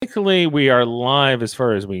technically we are live as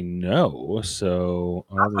far as we know. So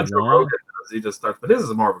That's what Joe Rogan does. He just starts, but this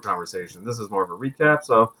is more of a conversation. This is more of a recap.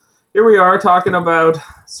 So here we are talking about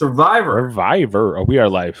Survivor. Oh, we are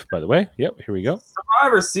live, by the way. Yep, here we go.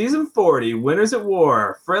 Survivor Season 40, Winners at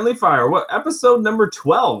War, Friendly Fire. What episode number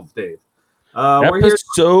 12, Dave? We're here.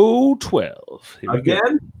 Episode 12. Here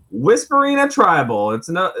again, Whispering at Tribal. It's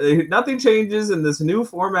nothing changes in this new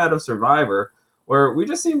format of Survivor, where we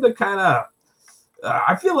just seem to kind of.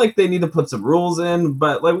 I feel like they need to put some rules in,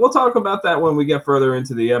 but like we'll talk about that when we get further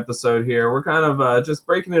into the episode. Here, we're kind of just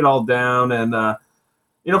breaking it all down, and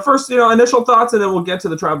first, initial thoughts, and then we'll get to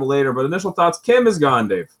the tribal later. But initial thoughts: Kim is gone,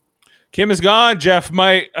 Dave. Kim is gone, Jeff.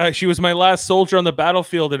 She was my last soldier on the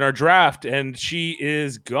battlefield in our draft, and she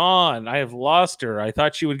is gone. I have lost her. I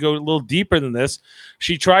thought she would go a little deeper than this.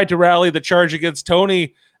 She tried to rally the charge against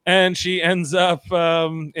Tony, and she ends up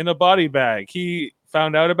in a body bag. He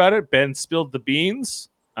found out about it. Ben spilled the beans.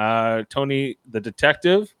 Tony, the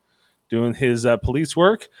detective, doing his police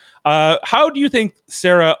work. How do you think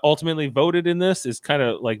Sarah ultimately voted in this? Is kind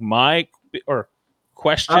of like my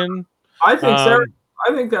question. I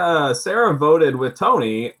think Sarah voted with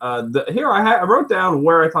Tony. I wrote down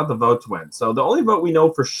where I thought the votes went. So the only vote we know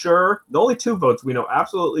for sure, the only two votes we know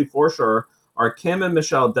absolutely for sure are Kim and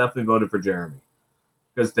Michelle definitely voted for Jeremy.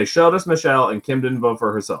 Because they showed us Michelle and Kim didn't vote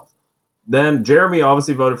for herself. Then Jeremy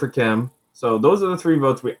obviously voted for Kim. So those are the three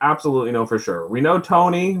votes we absolutely know for sure. We know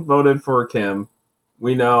Tony voted for Kim.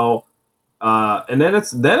 We know, and then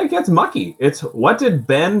it gets mucky. It's what did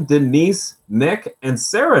Ben, Denise, Nick, and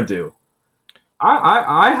Sarah do?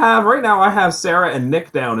 I have Sarah and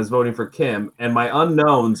Nick down as voting for Kim, and my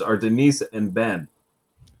unknowns are Denise and Ben.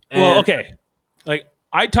 Well, okay. Like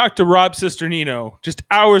I talked to Rob Cisternino just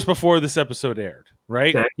hours before this episode aired,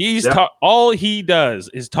 right? Okay. All he does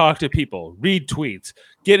is talk to people, read tweets,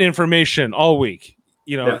 get information all week,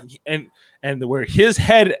 and where his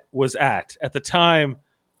head was at the time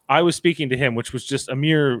I was speaking to him, which was just a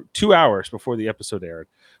mere 2 hours before the episode aired,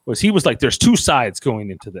 he was like, there's two sides going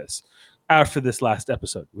into this. After this last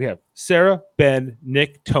episode, we have Sarah, Ben,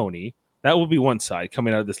 Nick, Tony. That will be one side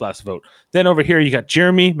coming out of this last vote. Then over here, you got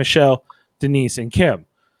Jeremy, Michelle, Denise, and Kim.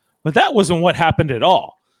 But that wasn't what happened at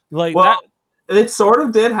all. It sort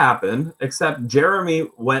of did happen, except Jeremy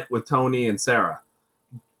went with Tony and Sarah.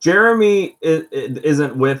 Jeremy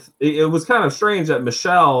isn't with. It was kind of strange that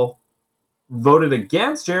Michelle voted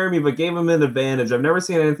against Jeremy, but gave him an advantage. I've never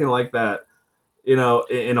seen anything like that. In a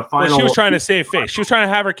final. Well, she was trying to save face. She was trying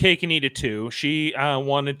to have her cake and eat it too. She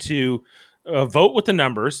wanted to vote with the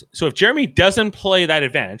numbers. So if Jeremy doesn't play that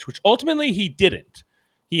advantage, which ultimately he didn't,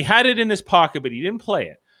 he had it in his pocket, but he didn't play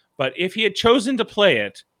it. But if he had chosen to play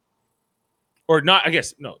it, or not, I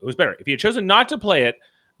guess, no, it was better. If he had chosen not to play it,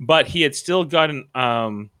 but he had still gotten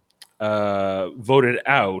voted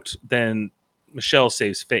out, then Michelle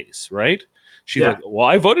saves face, right? She's like, well,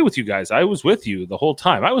 I voted with you guys. I was with you the whole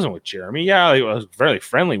time. I wasn't with Jeremy. Yeah, I was very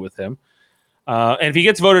friendly with him. And if he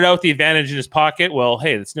gets voted out with the advantage in his pocket, well,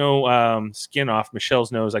 hey, it's no skin off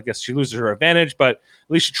Michelle's nose. I guess she loses her advantage, but at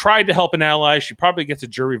least she tried to help an ally. She probably gets a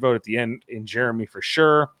jury vote at the end in Jeremy for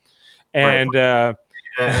sure. And I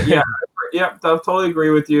totally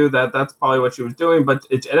agree with you that that's probably what she was doing. But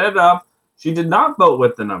it ended up she did not vote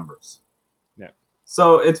with the numbers. Yeah.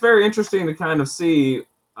 So it's very interesting to kind of see.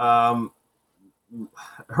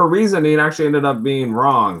 Her reasoning actually ended up being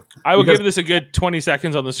wrong. I will give this a good 20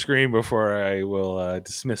 seconds on the screen before I will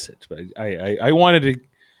dismiss it. But I wanted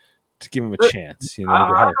to give him a chance.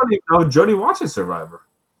 I don't even know Jody watches Survivor.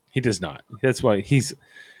 He does not. That's why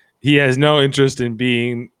he has no interest in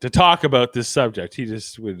to talk about this subject. He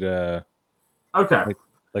just would like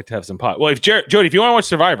to have some pot. Well, Jody, if you want to watch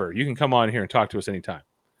Survivor, you can come on here and talk to us anytime.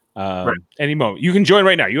 Any moment. You can join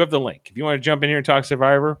right now. You have the link. If you want to jump in here and talk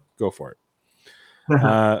Survivor, go for it.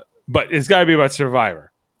 But it's got to be about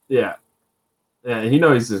Survivor. Yeah, he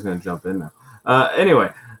knows he's just going to jump in now. Anyway,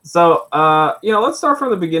 so let's start from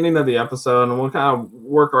the beginning of the episode, and we'll kind of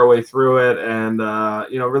work our way through it, and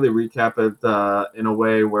really recap it in a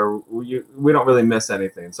way where we don't really miss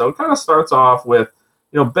anything. So it kind of starts off with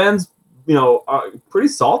Ben's pretty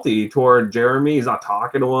salty toward Jeremy. He's not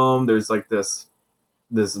talking to him. There's like this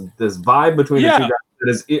vibe between the two guys that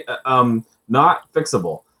is not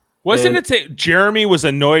fixable. Wasn't it say Jeremy was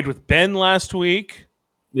annoyed with Ben last week?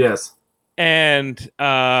 Yes. And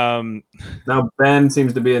now Ben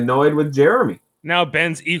seems to be annoyed with Jeremy. Now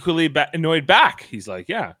Ben's equally annoyed back. He's like,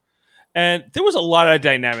 yeah. And there was a lot of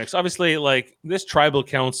dynamics. Obviously, like this tribal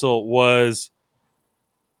council was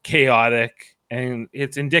chaotic, and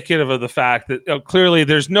it's indicative of the fact that clearly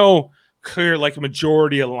there's no clear like a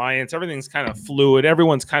majority alliance. Everything's kind of fluid.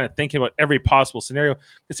 Everyone's kind of thinking about every possible scenario.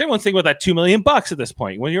 Because everyone's thinking about that $2 million at this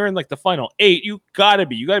point. When you're in like the final 8, you gotta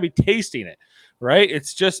be tasting it, right?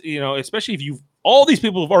 It's just, especially if all these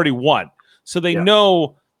people have already won, so they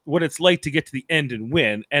know what it's like to get to the end and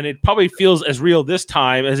win, and it probably feels as real this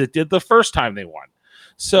time as it did the first time they won.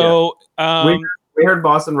 So we heard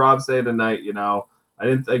Boston Rob say tonight, I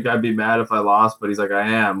didn't think I'd be mad if I lost, but he's like, I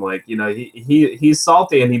am. Like, he's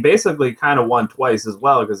salty, and he basically kind of won twice as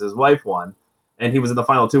well because his wife won, and he was in the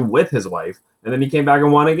final 2 with his wife, and then he came back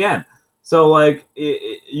and won again. So, like,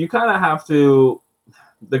 you kind of have to.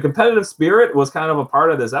 The competitive spirit was kind of a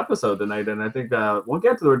part of this episode tonight, and I think we'll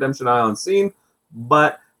get to the Redemption Island scene,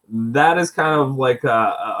 but that is kind of like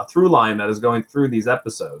a through line that is going through these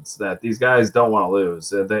episodes, that these guys don't want to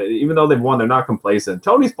lose. Even though they've won, they're not complacent.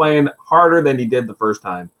 Tony's playing harder than he did the first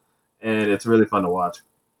time, and it's really fun to watch.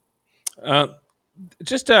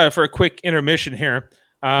 Just for a quick intermission here,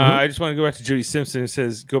 I just want to go back to Judy Simpson, who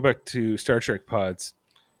says, go back to Star Trek pods.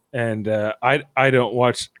 And I don't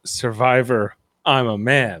watch Survivor. I'm a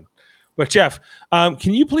man. But Jeff,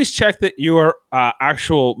 can you please check that your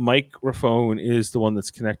actual microphone is the one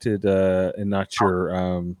that's connected and not your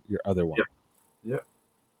other one? Yep.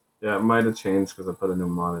 Yeah, it might have changed because I put a new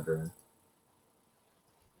monitor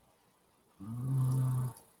in.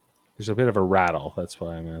 There's a bit of a rattle. That's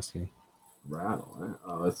why I'm asking. Rattle?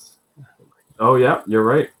 Eh? Oh, yeah, you're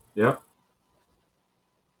right. Yep.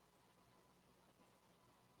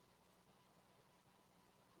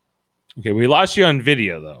 Okay, we lost you on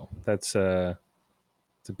video, though. It's a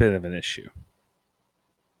bit of an issue.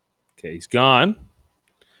 Okay, he's gone,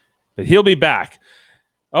 but he'll be back.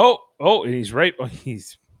 Oh, and he's right. Oh,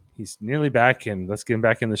 he's nearly back, and let's get him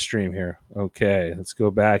back in the stream here. Okay, let's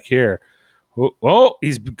go back here. Oh,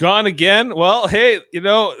 he's gone again. Well, hey,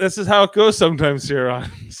 this is how it goes sometimes here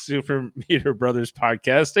on Super Meter Brothers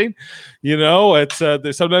podcasting. It's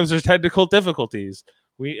sometimes there's technical difficulties.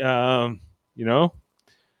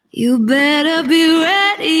 You better be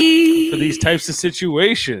ready for these types of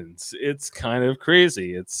situations. It's kind of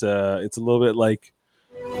crazy. It's a little bit like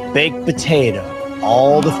baked potato,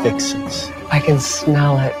 all the fixings. I can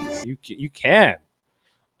smell it. You can.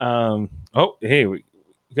 Hey, we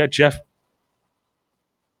got Jeff.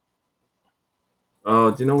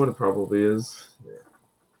 Oh, do you know what it probably is? Yeah.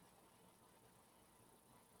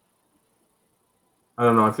 I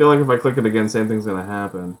don't know. I feel like if I click it again, same thing's gonna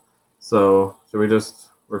happen. So should we just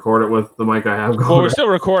record it with the mic I have going? Well, we're still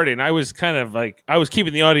recording. I was kind of like I was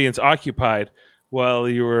keeping the audience occupied while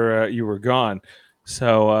you were gone.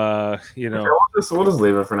 So okay, we'll just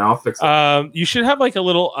leave it for now. I'll fix it. You should have like a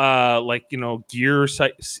little gear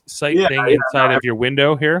site thing inside of your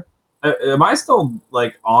window here. Am I still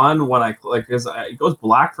like on when I click? Because it goes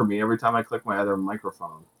black for me every time I click my other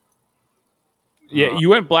microphone. Yeah, you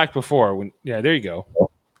went black before. There you go.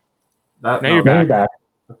 Now you're back.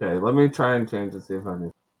 Okay, let me try and change it. See if I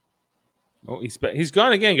can. Oh, he's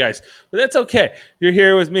gone again, guys. But that's okay. You're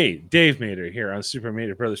here with me, Dave Mater, here on Super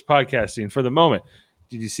Meter Brothers Podcasting. For the moment,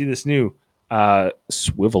 did you see this new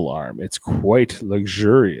swivel arm? It's quite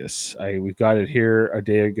luxurious. We got it here a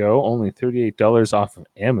day ago, only $38 off of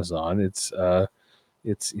Amazon. It's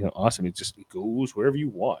awesome. It goes wherever you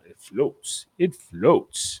want. It floats. It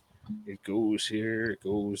goes here. It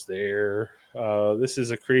goes there. This is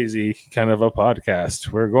a crazy kind of a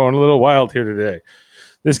podcast. We're going a little wild here today.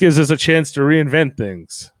 This gives us a chance to reinvent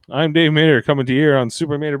things. I'm Dave Mater, coming to you here on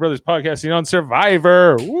Super Mater Brothers Podcasting on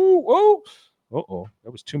Survivor. Woo, woo. Uh-oh,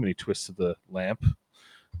 that was too many twists of the lamp.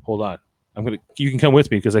 Hold on. You can come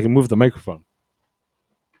with me because I can move the microphone.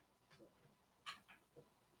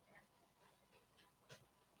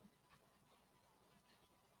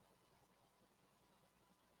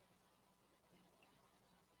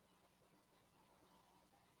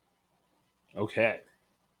 Okay.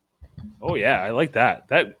 Oh yeah, I like that.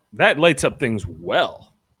 That lights up things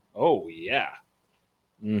well. Oh yeah.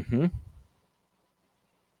 Mm-hmm.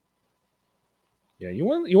 Yeah, you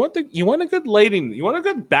want a good lighting. You want a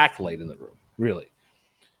good backlight in the room, really.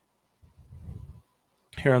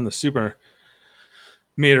 Here on the Super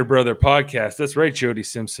Mater Brother podcast. That's right, Jody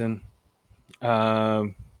Simpson.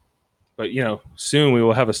 But soon we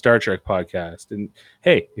will have a Star Trek podcast. And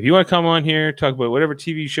hey, if you want to come on here, talk about whatever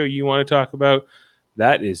TV show you want to talk about,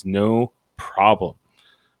 that is no problem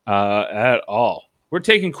at all. We're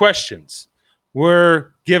taking questions.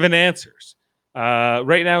 We're giving answers.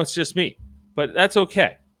 Right now, it's just me, but that's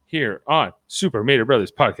okay. Here on Super Mater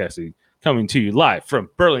Brothers Podcasting, coming to you live from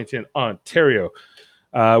Burlington, Ontario.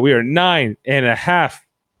 We are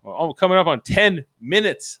 9.5, coming up on 10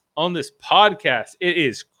 minutes on this podcast. It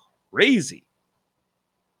is crazy.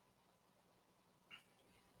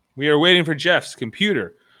 We are waiting for Jeff's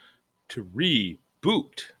computer to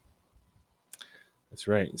reboot. That's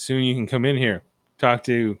right. Soon you can come in here, talk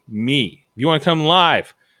to me. If you want to come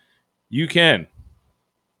live, you can.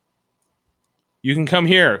 You can come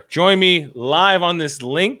here. Join me live on this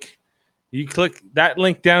link. You click that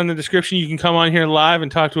link down in the description. You can come on here live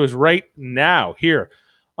and talk to us right now here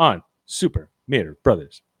on Super Mater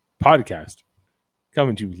Brothers Podcast.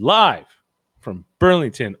 Coming to you live from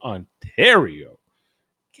Burlington, Ontario,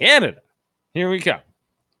 Canada. Here we go.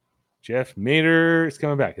 Jeff Mater is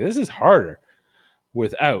coming back. This is harder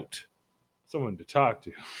without someone to talk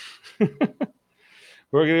to.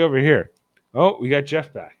 We're going to go over here. Oh, we got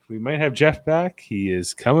Jeff back. We might have Jeff back. He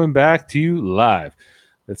is coming back to you live.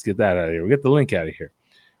 Let's get that out of here. We'll get the link out of here.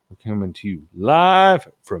 We're coming to you live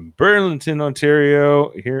from Burlington,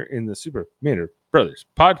 Ontario, here in the Super Mater Brothers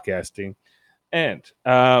Podcasting. And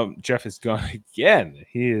Jeff is gone again.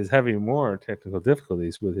 He is having more technical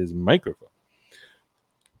difficulties with his microphone.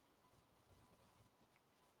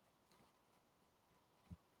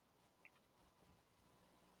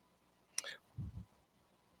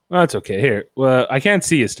 Well, that's okay. Here. Well, I can't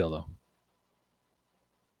see you still, though.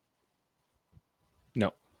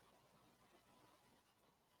 No.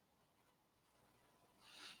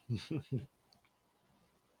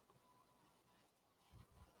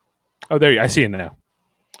 Oh, there you I see it now.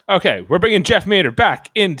 Okay, we're bringing Jeff Mater back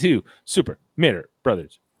into Super Mater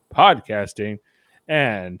Brothers Podcasting.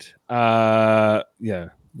 And yeah,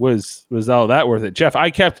 was all that worth it? Jeff, I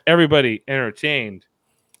kept everybody entertained.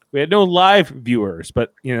 We had no live viewers,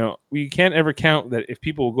 but you know, we can't ever count that if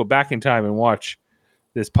people will go back in time and watch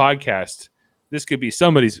this podcast, this could be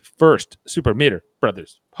somebody's first Super Mater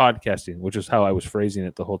Brothers Podcasting, which is how I was phrasing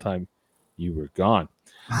it the whole time you were gone.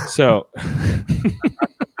 So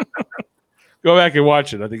go back and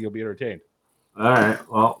watch it. I think you'll be entertained. All right.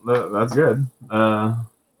 Well, that's good. I'm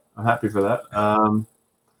happy for that.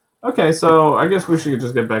 Okay, so I guess we should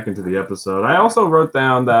just get back into the episode. I also wrote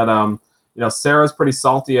down that you know, Sarah's pretty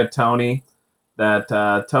salty at Tony. That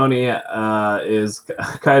Tony is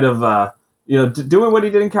kind of you know, doing what he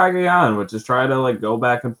did in Cagayan, which is try to like go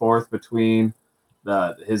back and forth between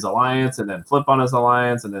his alliance and then flip on his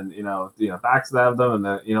alliance and then you know backstab them, and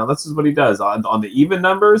then you know this is what he does on the even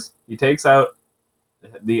numbers. He takes out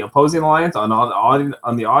the opposing alliance. On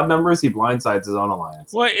the odd numbers, he blindsides his own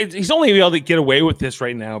alliance. Well, he's only able to get away with this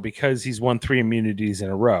right now because he's won 3 immunities in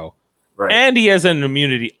a row, right? And he has an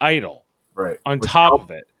immunity idol, right? On top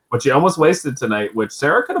of it, which he almost wasted tonight. Which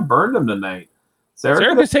Sarah could have burned him tonight. Sarah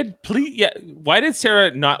could have said, "Please, yeah." Why did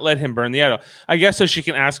Sarah not let him burn the idol? I guess so she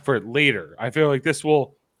can ask for it later. I feel like this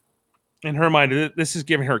will, in her mind, this is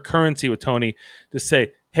giving her currency with Tony to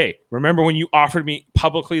say, "Hey, remember when you offered me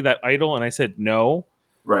publicly that idol and I said no?"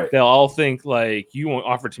 Right. They'll all think like you won't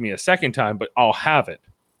offer it to me a second time, but I'll have it.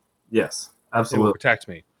 Yes, It absolutely. will protect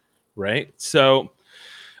me, right? So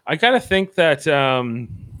I gotta think that,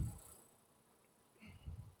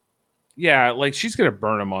 yeah, like she's gonna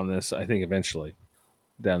burn him on this. I think eventually.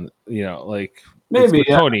 Then you know, like maybe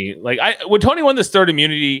yeah. Tony. Like when Tony won this 3rd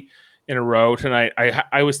immunity in a row tonight,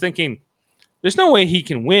 I was thinking, there's no way he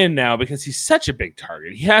can win now because he's such a big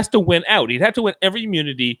target. He has to win out. He'd have to win every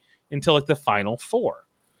immunity until like the final 4,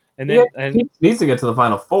 and then he needs to get to the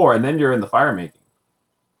final 4, and then you're in the fire making.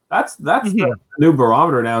 That's the new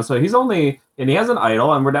barometer now. So he's only and he has an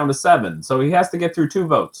idol, and we're down to 7. So he has to get through 2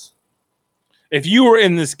 votes. If you were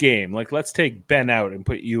in this game, like let's take Ben out and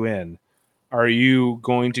put you in. Are you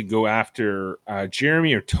going to go after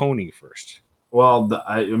Jeremy or Tony first? Well,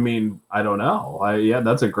 I mean, I don't know. Yeah,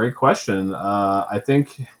 that's a great question. I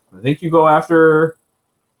think you go after.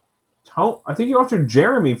 I think you go after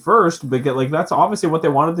Jeremy first, because like that's obviously what they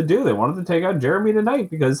wanted to do. They wanted to take out Jeremy tonight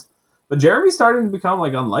but Jeremy's starting to become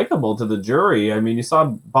like unlikable to the jury. I mean, you saw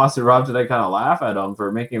Boston Rob today kind of laugh at him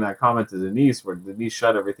for making that comment to Denise, where Denise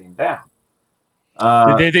shut everything down.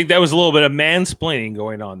 Did they think that was a little bit of mansplaining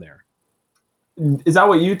going on there? Is that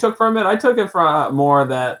what you took from it? I took it from more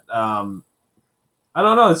that I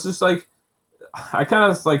don't know. It's just like I kind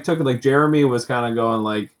of like took it like Jeremy was kind of going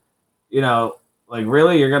like, you know, like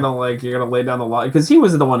really you're gonna lay down the law because he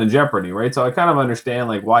was the one in jeopardy, right? So I kind of understand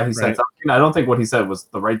like why he said something. I don't think what he said was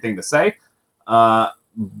the right thing to say, but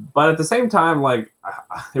at the same time, like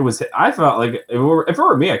I felt like if it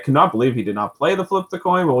were me, I could not believe he did not play the flip the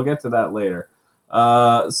coin. But we'll get to that later.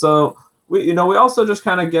 So. We also just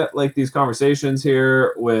kind of get like these conversations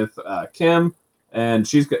here with Kim, and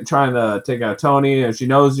she's trying to take out Tony, and she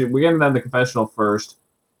knows we're getting them the confessional first.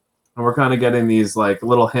 And we're kind of getting these like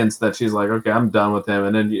little hints that she's like, okay, I'm done with him.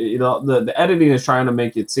 And then the editing is trying to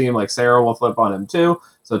make it seem like Sarah will flip on him too.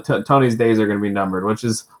 So Tony's days are going to be numbered, which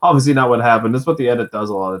is obviously not what happened. That's what the edit does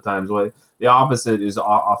a lot of times. What the opposite is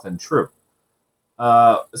often true.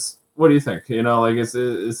 What do you think? Like it's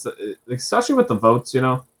especially with the votes.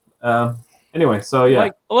 Anyway, so yeah,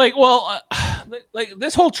 like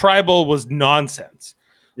this whole tribal was nonsense.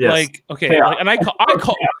 Yes. Like, okay, like, and I call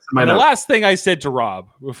the last thing I said to Rob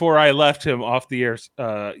before I left him off the air,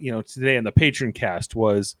 today in the Patreon cast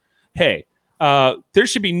was, hey, there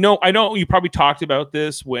should be no. I know you probably talked about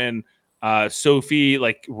this when Sophie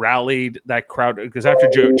like rallied that crowd because after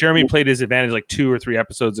Jeremy played his advantage like 2 or 3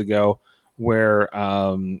 episodes ago, where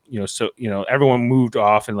everyone moved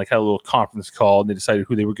off and like had a little conference call and they decided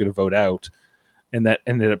who they were going to vote out, and that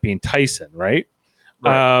ended up being Tyson, right?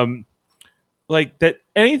 Like that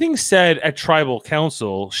anything said at tribal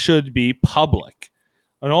council should be public,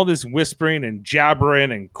 and all this whispering and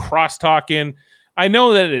jabbering and cross talking. I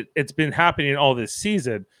know that it's been happening all this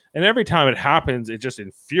season, and every time it happens, it just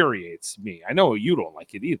infuriates me. I know you don't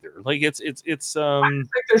like it either. Like it's. I think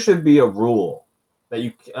there should be a rule that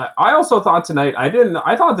you. I also thought tonight.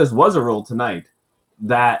 I thought this was a rule tonight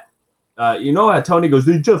that Tony goes,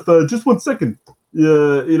 hey, Jeff, just 1 second.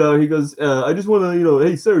 Yeah, he goes, I just want to,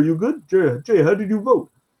 hey, sir, you good? Jay, how did you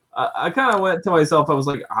vote? I kind of went to myself. I was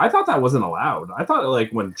like, I thought that wasn't allowed. I thought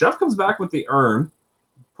like when Jeff comes back with the urn,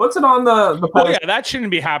 puts it on the oh yeah, that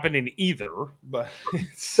shouldn't be happening either. But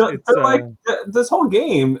like this whole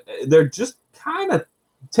game, they're just kind of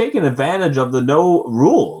taking advantage of the no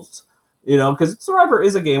rules, because Survivor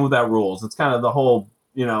is a game without rules. It's kind of the whole,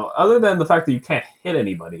 other than the fact that you can't hit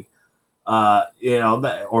anybody. Or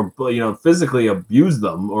physically abuse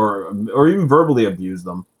them or even verbally abuse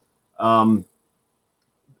them.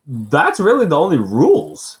 That's really the only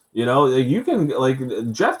rules. You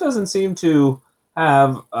can Jeff doesn't seem to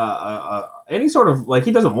have any sort of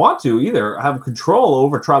he doesn't want to either have control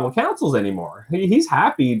over tribal councils anymore. He's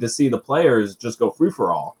happy to see the players just go free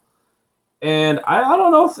for all. And I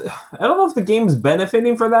don't know if the game's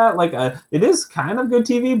benefiting for that. It is kind of good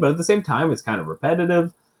TV, but at the same time, it's kind of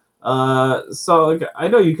repetitive. So I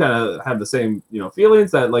know you kind of have the same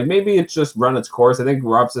feelings that maybe it's just run its course. I think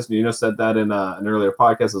Rob Cesternino said that in an earlier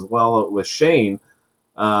podcast as well with Shane,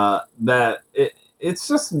 that it's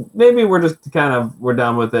just maybe we're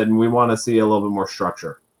done with it and we want to see a little bit more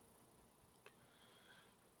structure.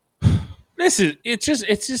 It's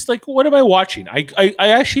just like, what am I watching? I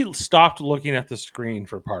actually stopped looking at the screen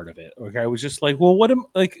for part of it. Okay, I was just like, well,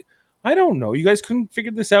 I don't know. You guys couldn't figure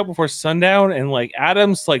this out before sundown, and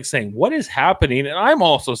Adam's saying what is happening, and I'm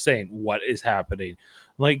also saying what is happening.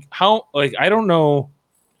 I don't know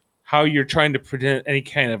how you're trying to present any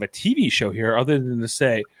kind of a TV show here, other than to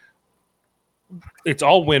say it's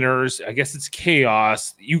all winners. I guess it's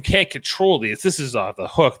chaos. You can't control this. This is off the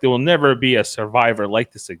hook. There will never be a Survivor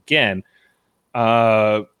like this again.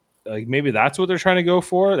 Maybe that's what they're trying to go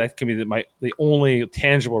for. That can be the only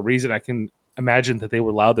tangible reason I can imagine that they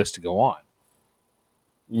would allow this to go on.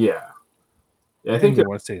 Yeah, I think you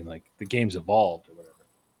want to say the game's evolved or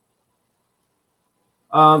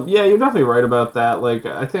whatever. Yeah, you're definitely right about that.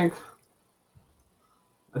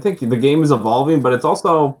 I think the game is evolving, but it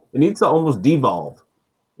needs to almost devolve.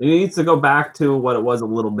 It needs to go back to what it was a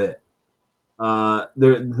little bit. I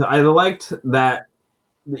liked that.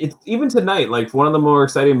 It's even tonight, one of the more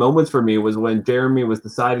exciting moments for me was when Jeremy was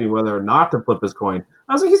deciding whether or not to flip his coin.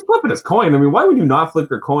 I was like, he's flipping his coin. I mean, why would you not flip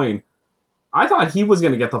your coin? I thought he was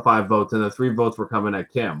going to get the 5 votes and the 3 votes were coming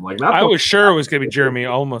at Kim. I was sure it was going to be Jeremy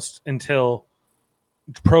almost until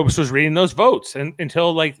Probst was reading those votes and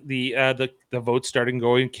until the votes started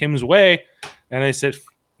going Kim's way. And I said,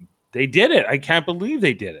 they did it. I can't believe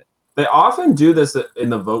they did it. They often do this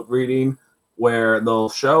in the vote reading, where they'll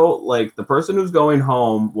show the person who's going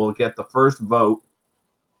home will get the first vote,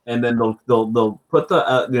 and then they'll put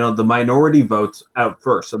the minority votes out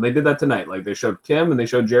first. So they did that tonight. They showed Kim and they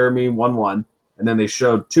showed Jeremy 1-1, and then they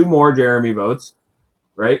showed 2 more Jeremy votes,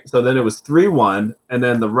 right? So then it was 3-1, and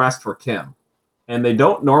then the rest for Kim. And they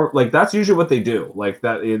don't that's usually what they do.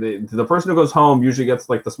 The person who goes home usually gets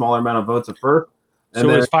the smaller amount of votes at first. And so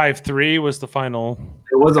it was 5-3 was the final.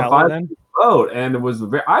 It was a 5 vote, and it was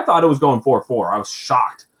I thought it was going 4-4. I was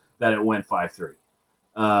shocked that it went 5-3.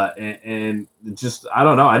 And just I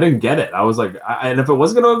don't know. I didn't get it. I was like, and if it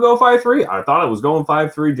was going to go 5-3, I thought it was going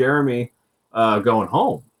 5-3. Jeremy going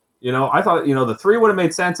home. I thought the 3 would have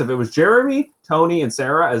made sense if it was Jeremy, Tony, and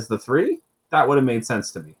Sarah as the 3. That would have made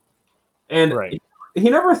sense to me. And right. He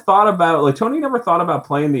never thought about Tony never thought about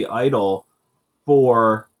playing the idol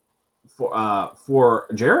for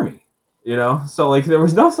Jeremy. You know, so like there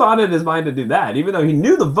was no thought in his mind to do that, even though he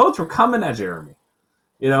knew the votes were coming at Jeremy.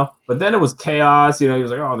 You know, but then it was chaos. You know, he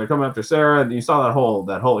was like, "Oh, they're coming after Sarah," and you saw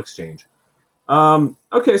that whole exchange.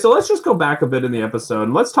 Okay, so let's just go back a bit in the episode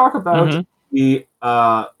and let's talk about the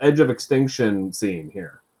Edge of Extinction scene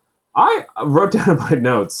here. I wrote down in my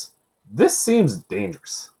notes, this seems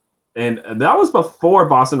dangerous, and that was before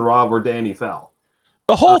Boston Rob or Danny fell.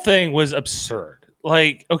 The whole thing was absurd.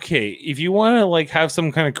 Like, okay, if you want to like have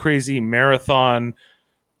some kind of crazy marathon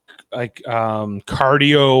like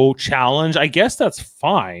cardio challenge, I guess that's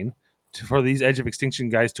fine for these Edge of Extinction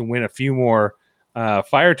guys to win a few more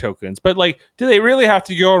fire tokens. But like, do they really have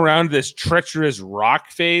to go around this treacherous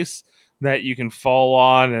rock face that you can fall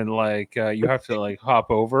on and like you have to like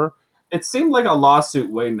hop over? It seemed like a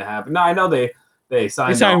lawsuit waiting to happen. Now I know they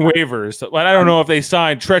signed waivers, but I don't know if they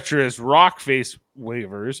signed treacherous rock face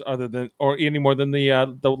waivers other than or any more than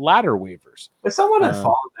the ladder waivers. If someone had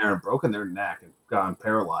fallen there and broken their neck and gone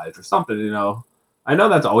paralyzed or something, you know, I know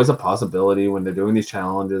that's always a possibility when they're doing these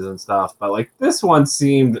challenges and stuff, but like this one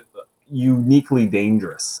seemed uniquely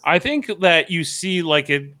dangerous. I think that you see like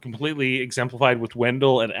it completely exemplified with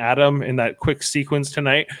Wendell and Adam in that quick sequence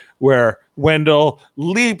tonight where Wendell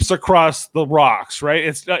leaps across the rocks, right?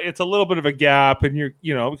 It's a little bit of a gap, and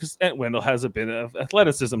because Wendell has a bit of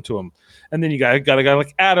athleticism to him, and then you got a guy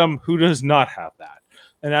like Adam who does not have that.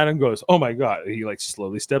 And Adam goes, "Oh my god!" He like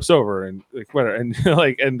slowly steps over and like whatever, and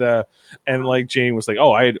and like Jane was like,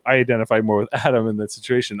 "Oh, I identified more with Adam in that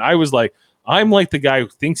situation." I was like, I'm like the guy who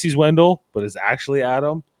thinks he's Wendell, but is actually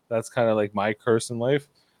Adam. That's kind of like my curse in life,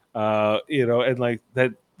 and like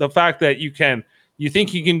that the fact that you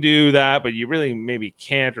think you can do that, but you really maybe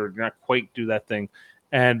can't or not quite do that thing.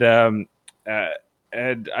 And I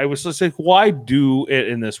was just like, why do it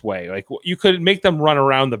in this way? Like you could make them run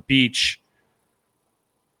around the beach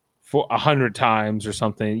for 100 times or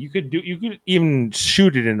something. You could even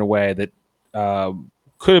shoot it in a way that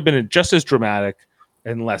could have been just as dramatic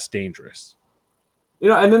and less dangerous.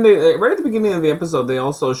 And then they right at the beginning of the episode, they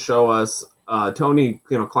also show us Tony,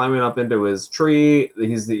 climbing up into his tree.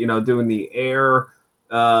 He's doing the air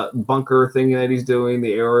bunker thing that he's doing,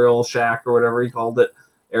 the aerial shack or whatever he called it,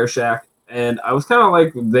 air shack. And I was kind of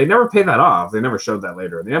like, they never paid that off. They never showed that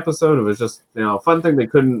later in the episode. It was just a fun thing they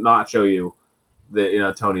couldn't not show you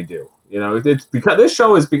that Tony do. It's because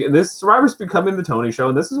this Survivor's becoming the Tony show,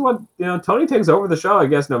 and this is what Tony takes over the show. I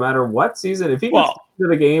guess no matter what season, if he gets to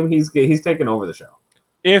the game, he's taking over the show.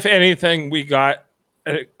 If anything, we got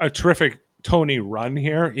a terrific Tony run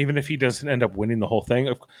here, even if he doesn't end up winning the whole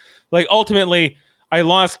thing. Like ultimately, I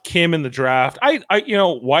lost Kim in the draft. I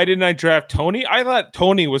why didn't I draft Tony? I thought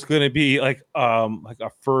Tony was going to be like a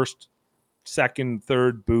first, second,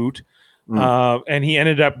 third boot. And he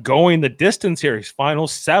ended up going the distance here. He's final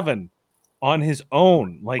 7 on his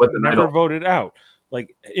own, like never voted out.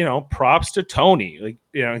 Like, props to Tony, like,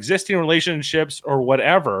 existing relationships or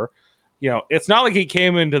whatever, it's not like he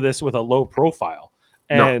came into this with a low profile,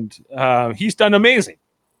 and he's done amazing.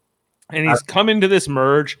 And he's come into this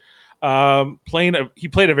merge, he played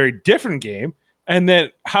a very different game. And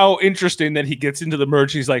then how interesting that he gets into the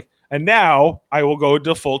merge. He's like, and now I will go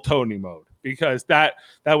to full Tony mode. Because that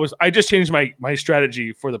was, I just changed my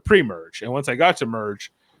strategy for the pre-merge, and once I got to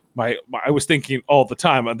merge, I was thinking all the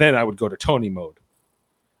time, and then I would go to Tony mode.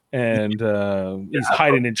 And he's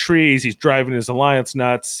hiding in trees, he's driving his alliance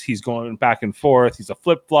nuts, he's going back and forth, he's a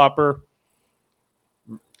flip flopper.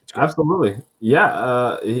 Absolutely,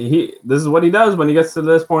 yeah. This is what he does when he gets to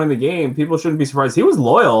this point in the game. People shouldn't be surprised. He was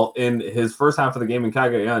loyal in his first half of the game in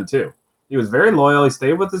Cagayan too. He was very loyal. He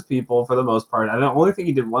stayed with his people for the most part. I only think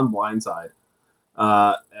he did one blindside.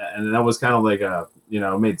 And that was kind of like a,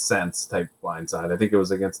 made sense type blindside. I think it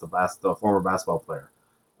was against the former basketball player.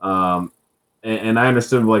 And I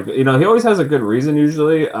understood, like, he always has a good reason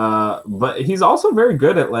usually. But he's also very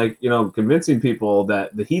good at, like, convincing people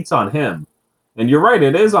that the heat's on him. And you're right,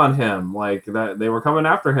 it is on him. Like, that they were coming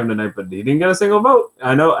after him tonight, but he didn't get a single vote.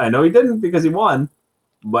 I know he didn't because he won.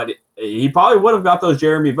 But he probably would have got those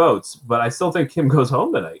Jeremy votes, but I still think Kim goes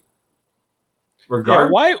home tonight.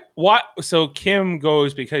 Why? So Kim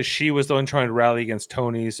goes because she was the one trying to rally against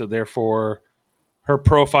Tony, so therefore her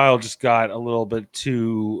profile just got a little bit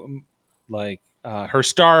too, like, her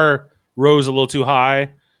star rose a little too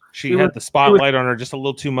high. She had the spotlight on her just a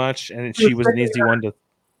little too much, and she was an easy one to.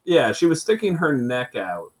 Yeah, she was sticking her neck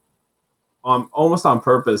out. Almost on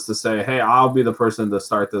purpose to say, hey, I'll be the person to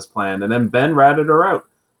start this plan. And then Ben ratted her out.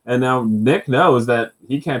 And now Nick knows that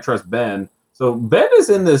he can't trust Ben. So Ben is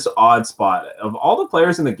in this odd spot. Of all the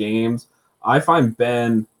players in the games, I find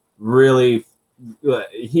Ben really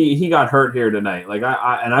he got hurt here tonight. Like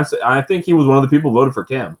I think he was one of the people who voted for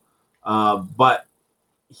Kim. But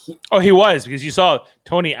he was, because you saw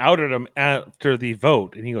Tony outed him after the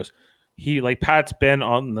vote, and he goes, he like pats Ben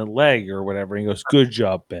on the leg or whatever, and he goes, "Good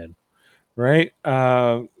job, Ben." Right?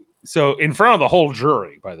 So in front of the whole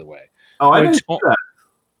jury, by the way. I didn't see that.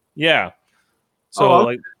 Yeah. So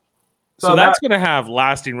okay. So that's going to have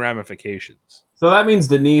lasting ramifications. So that means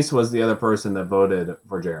Denise was the other person that voted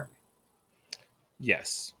for Jeremy.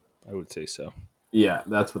 Yes, I would say so. Yeah,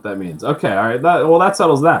 that's what that means. Okay, all right. That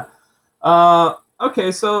settles that.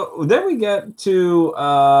 Okay, so then we get to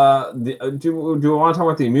do we want to talk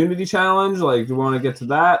about the immunity challenge? Like, do we want to get to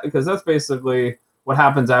that? Because that's basically what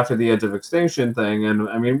happens after the Edge of Extinction thing. And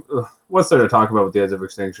I mean, what's there to talk about with the Edge of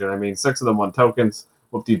Extinction? I mean, 6 of them won tokens.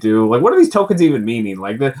 What do you do? Like, what are these tokens even meaning?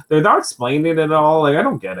 Like, they're not explaining it at all. Like, I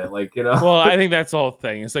don't get it. Like, Well, I think that's the whole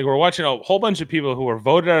thing. It's like we're watching a whole bunch of people who were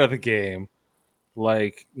voted out of the game.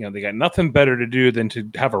 Like, they got nothing better to do than to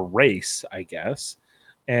have a race, I guess.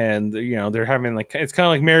 And they're having it's kind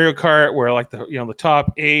of like Mario Kart, where like the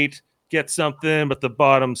top 8 get something, but the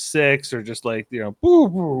bottom 6 are just like boo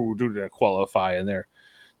boo do to qualify, and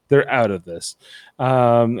they're out of this.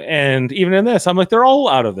 And even in this, I'm like, they're all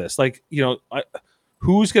out of this. Like,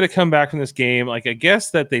 who's going to come back from this game? Like, I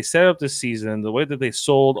guess that they set up this season, the way that they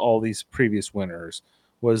sold all these previous winners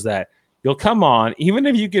was that you'll come on, even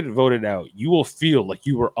if you get voted out, you will feel like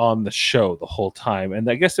you were on the show the whole time. And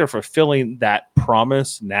I guess they're fulfilling that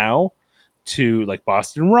promise now to like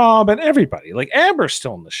Boston Rob and everybody. Like Amber's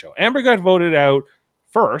still on the show. Amber got voted out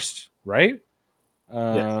first, right?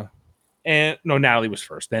 Yes. And no, Natalie was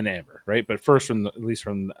first, then Amber, right? But first at least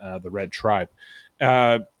from the Red Tribe.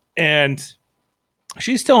 And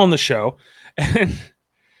she's still on the show. And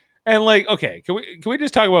like, okay, can we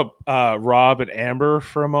just talk about Rob and Amber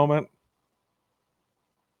for a moment?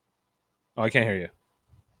 Oh, I can't hear you.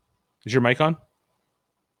 Is your mic on?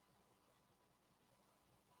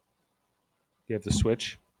 You have the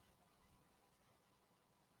switch?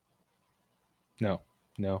 No.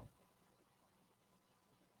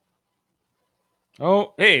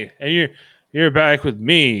 Oh, hey, and you're back with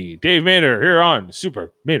me, Dave Mader, here on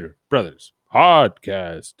Super Mader Brothers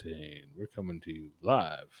Podcasting. We're coming to you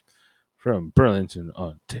live from Burlington,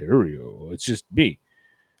 Ontario. It's just me.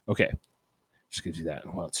 Okay. Just gonna do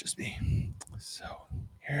that. Well, it's just me. So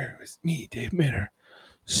here is me, Dave Mader,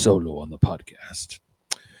 solo on the podcast.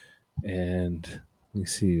 And let me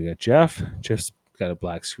see. We got Jeff. Jeff's got a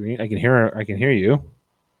black screen. I can hear you.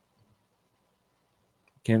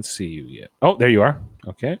 Can't see you yet. Oh, there you are.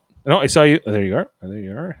 Okay. No, I saw you. Oh, there you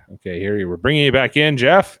are. Okay, here we're bringing you back in,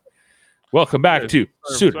 Jeff. Welcome back to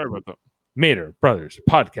Super Mader Brothers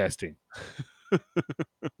Podcasting.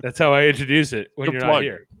 That's how I introduce it when you're not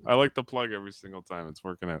here. I like the plug every single time. It's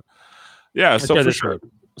working out. Yeah, so for sure.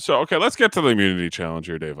 So, okay, let's get to the immunity challenge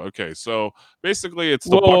here, Dave. Okay, so basically it's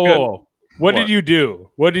the bucket. Whoa. What did you do?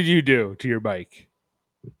 What did you do to your bike?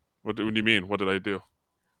 What do you mean? What did I do?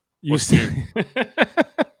 What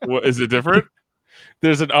is it different?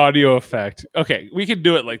 There's an audio effect. Okay, we can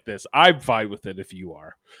do it like this. I'm fine with it if you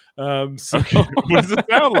are. So okay. What does it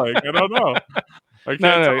sound like? I don't know. I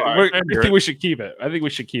think we should keep it. I think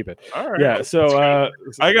we should keep it. All right. Yeah. So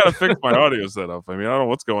I gotta fix my audio setup. I mean, I don't know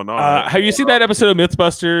what's going on. Have you seen that episode of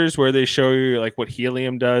Mythbusters where they show you like what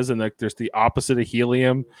helium does, and like there's the opposite of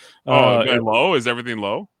helium? And low? Is everything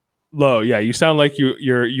low? Low. Yeah. You sound like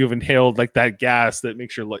you've inhaled like that gas that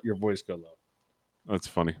makes your voice go low. That's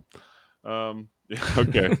funny.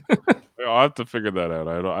 Okay. I'll have to figure that out.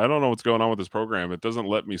 I don't know what's going on with this program. It doesn't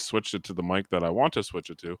let me switch it to the mic that I want to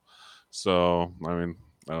switch it to. So, I mean,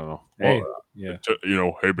 I don't know. Hey,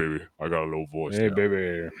 hey, baby, I got a low voice. Hey,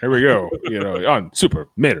 baby, here we go. On Super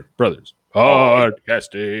Mader Brothers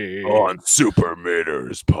Podcasting. On Super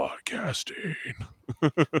Mader's Podcasting.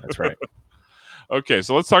 That's right. Okay,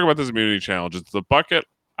 so let's talk about this immunity challenge. It's the bucket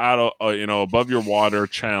out of above your water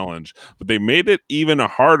challenge, but they made it even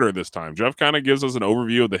harder this time. Jeff kind of gives us an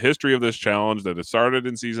overview of the history of this challenge, that it started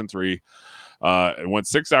in season 3. It went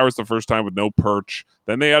 6 hours the first time with no perch.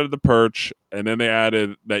 Then they added the perch, and then they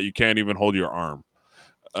added that you can't even hold your arm.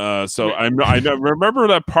 So I remember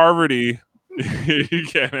that Parvati. You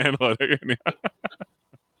can't handle it.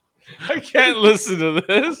 I can't listen to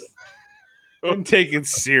this and take it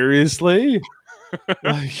seriously.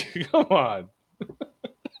 Like, come on.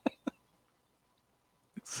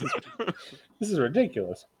 This is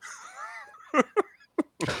ridiculous. What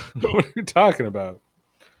are you talking about?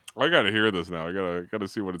 I gotta hear this now. I gotta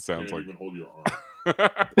see what it sounds like. Even hold your arm.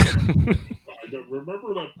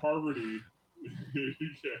 Remember that Parvati.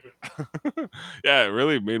 Yeah, it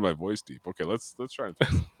really made my voice deep. Okay, let's try and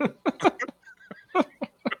fix it.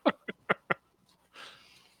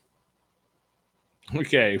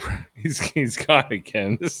 Okay, he's gone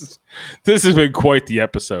again. This has been quite the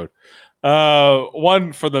episode.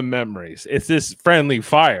 One for the memories. It's this friendly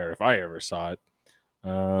fire, if I ever saw it.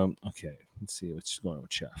 Okay, let's see what's going on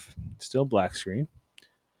with Jeff. Still black screen.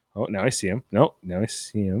 Oh, now I see him. No, now I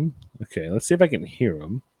see him. Okay, let's see if I can hear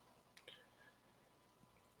him.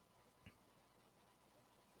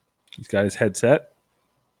 He's got his headset.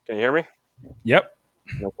 Can you hear me? Yep.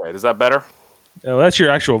 Okay, is that better? Oh, that's your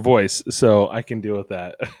actual voice, so I can deal with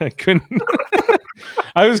that. I couldn't.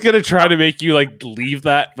 I was gonna try to make you like leave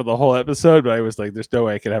that for the whole episode, but I was like, "There's no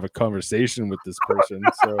way I could have a conversation with this person."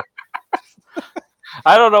 So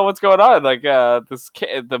I don't know what's going on. Like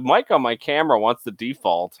the mic on my camera wants the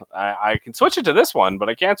default. I can switch it to this one, but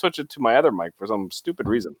I can't switch it to my other mic for some stupid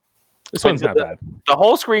reason. this one's not bad. The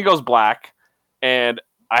whole screen goes black, and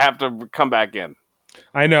I have to come back in.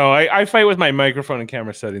 I know. I fight with my microphone and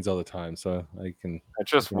camera settings all the time, so I can.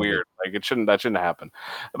 It's just weird. Like that shouldn't happen.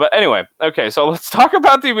 But anyway, okay. So let's talk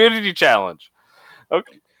about the immunity challenge.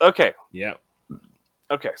 Okay. Yeah.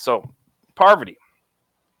 Okay. So Parvati.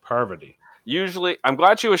 Usually, I'm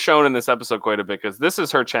glad she was shown in this episode quite a bit because this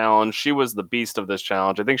is her challenge. She was the beast of this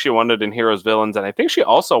challenge. I think she won it in Heroes Villains, and I think she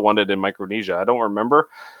also won it in Micronesia. I don't remember.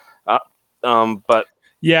 But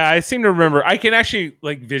yeah, I seem to remember. I can actually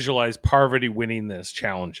like visualize Parvati winning this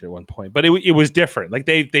challenge at one point, but it was different. Like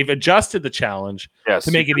they've adjusted the challenge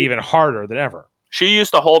to make it even harder than ever. She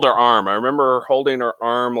used to hold her arm. I remember her holding her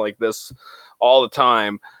arm like this all the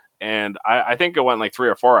time. And I think it went like 3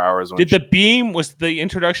 or 4 hours. Did the beam, was the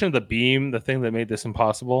introduction of the beam the thing that made this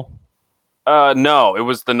impossible? No, it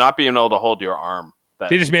was the not being able to hold your arm.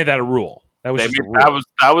 They just made that a rule. That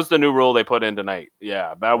was the new rule they put in tonight.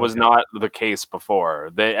 Yeah, that was not the case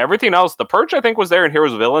before. Everything else, the perch I think was there in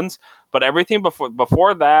Heroes Villains, but everything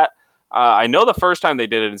before that, I know the first time they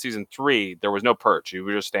did it in season 3, there was no perch. You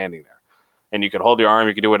were just standing there. And you could hold your arm,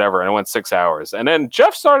 you could do whatever, and it went 6 hours. And then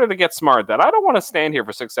Jeff started to get smart that I don't want to stand here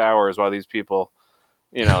for 6 hours while these people,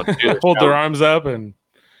 hold their arms up and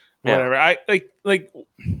whatever. I like.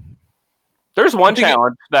 There's one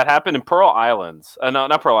challenge that happened in Pearl Islands. No,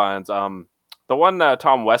 not Pearl Islands. The one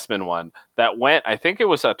Tom Westman won that went. I think it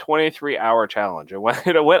was a 23-hour challenge. It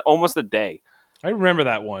went almost a day. I remember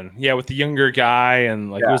that one. Yeah, with the younger guy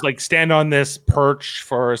and it was like stand on this perch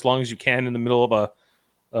for as long as you can in the middle of a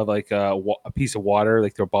piece of water,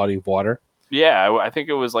 like their body of water. Yeah, I think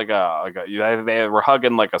it was like they were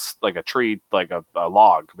hugging like a tree, like a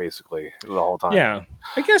log, basically the whole time. Yeah,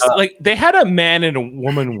 I guess like they had a man and a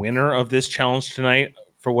woman winner of this challenge tonight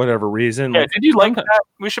for whatever reason. Yeah, did you like that?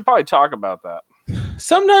 We should probably talk about that.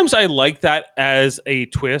 Sometimes I like that as a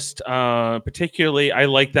twist. Particularly, I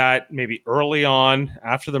like that maybe early on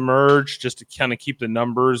after the merge, just to kind of keep the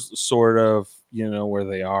numbers sort of where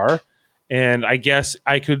they are. And I guess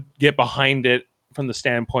I could get behind it from the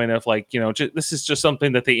standpoint of this is just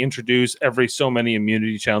something that they introduce every so many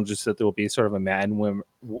immunity challenges, that there will be sort of a man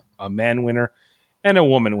winner and a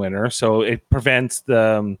woman winner. So it prevents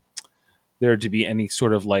there to be any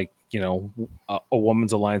sort of a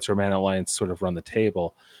woman's alliance or a man alliance sort of run the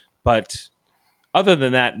table. But other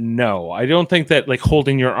than that, no, I don't think that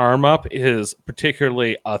holding your arm up is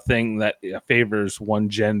particularly a thing that favors one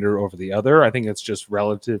gender over the other. I think it's just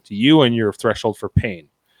relative to you and your threshold for pain.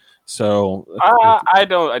 So I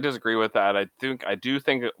disagree with that. I do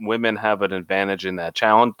think women have an advantage in that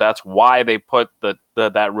challenge. That's why they put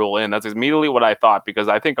that rule in. That's immediately what I thought, because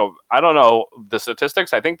I think I don't know the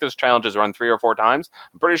statistics. I think this challenge is run 3 or 4 times.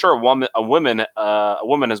 I'm pretty sure a woman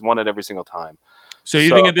has won it every single time. So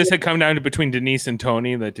you think if this had come down to between Denise and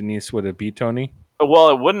Tony, that Denise would have beat Tony?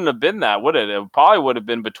 Well, it wouldn't have been that, would it? It probably would have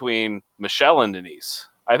been between Michelle and Denise.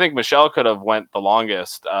 I think Michelle could have went the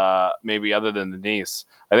longest, maybe other than Denise.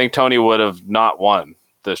 I think Tony would have not won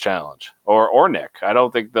this challenge, or Nick. I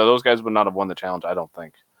don't think those guys would not have won the challenge. I don't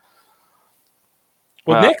think.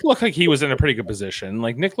 Well, Nick looked like he was in a pretty good position.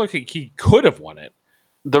 Nick looked like he could have won it.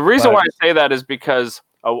 The reason why I say that is because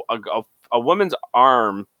a woman's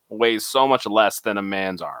arm weighs so much less than a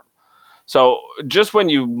man's arm. So just when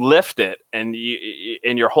you lift it and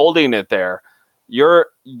you're holding it there, the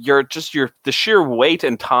sheer weight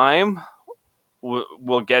and time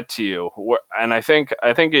will get to you. And I think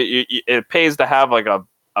it pays to have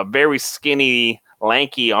a very skinny,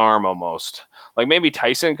 lanky arm almost. Maybe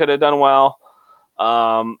Tyson could have done well.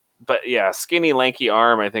 But yeah, skinny, lanky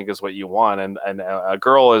arm, I think, is what you want. And a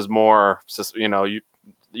girl is more,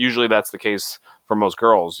 usually that's the case for most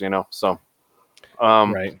girls, so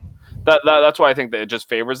right. That's why I think that it just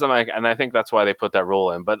favors them, and I think that's why they put that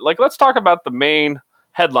rule in. But let's talk about the main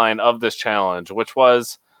headline of this challenge, which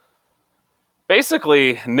was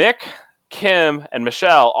basically Nick Kim, and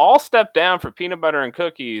Michelle all stepped down for peanut butter and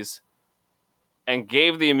cookies and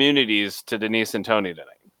gave the immunities to Denise and Tony tonight.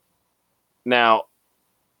 Now,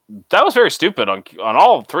 that was very stupid on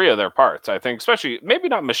all three of their parts, I think, especially maybe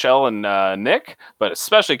not Michelle and Nick, but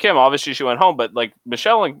especially Kim. Obviously, she went home, but like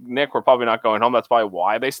Michelle and Nick were probably not going home. That's probably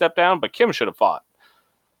why they stepped down, but Kim should have fought.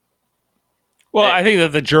 Well, I think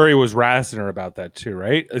that the jury was razzing her about that too,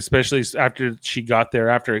 right? Especially after she got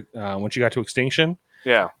there, when she got to Extinction.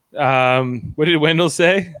 Yeah. What did Wendell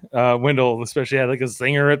say? Wendell especially had like a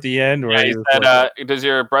zinger at the end. Where he said, like, "Does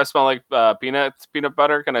your breath smell like peanut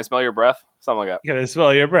butter? Can I smell your breath?" Something like that. Can I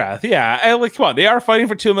smell your breath? Yeah. And like, come on, they are fighting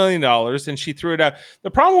for $2 million, and she threw it out. The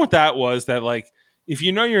problem with that was that, like, if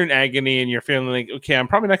you know you're in agony and you're feeling like, okay, I'm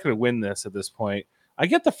probably not going to win this at this point. I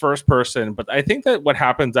get the first person, but I think that what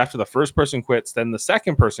happens after the first person quits, then the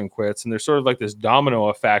second person quits, and there's sort of like this domino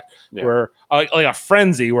effect where, like a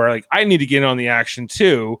frenzy, where like I need to get in on the action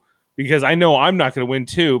too because I know I'm not going to win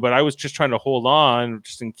too, but I was just trying to hold on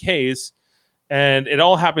just in case. And it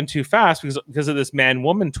all happened too fast because of this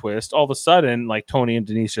man-woman twist. All of a sudden, like Tony and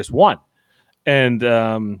Denise just won, and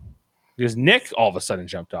because Nick all of a sudden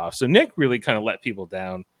jumped off, so Nick really kind of let people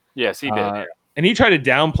down. Yes, he did. And he tried to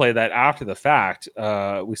downplay that after the fact.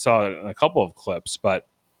 We saw it in a couple of clips, but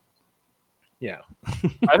yeah.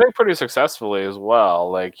 I think pretty successfully as well.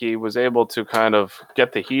 Like, he was able to kind of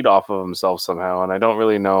get the heat off of himself somehow, and I don't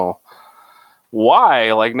really know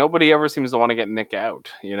why. Like, nobody ever seems to want to get Nick out,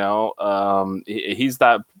 you know? He is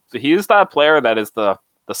that player that is the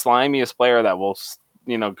slimiest player that will,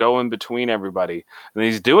 you know, go in between everybody. And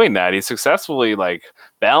he's doing that. He's successfully, like,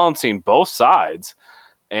 balancing both sides.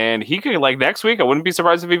 And he could, like, next week, I wouldn't be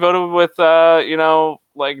surprised if he voted with, you know,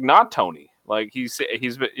 like, not Tony. Like, he's,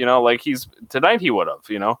 you know, like, tonight he would have,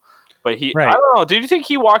 you know. But I don't know. Did you think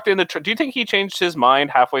he walked in do you think he changed his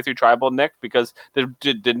mind halfway through Tribal, Nick? Because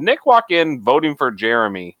did Nick walk in voting for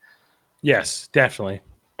Jeremy? Yes, definitely.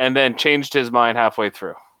 And then changed his mind halfway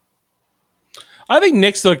through? I think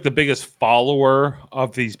Nick's like the biggest follower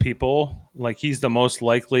of these people. Like, he's the most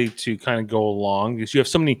likely to kind of go along because you have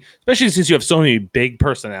so many, especially since you have so many big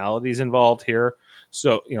personalities involved here.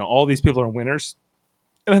 So, you know, all these people are winners.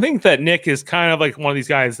 And I think that Nick is kind of like one of these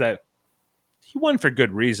guys that he won for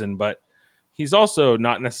good reason, but he's also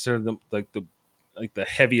not necessarily the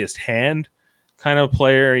heaviest hand kind of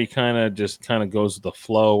player. He kind of just goes with the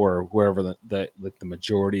flow or wherever the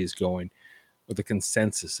majority is going, what the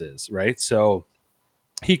consensus is, right? So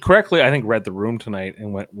he correctly, I think, read the room tonight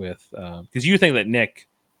and went with because you think that Nick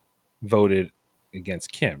voted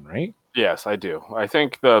against Kim, right? Yes, I do. I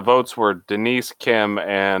think the votes were Denise, Kim,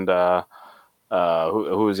 and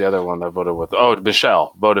who was the other one that voted with? Oh,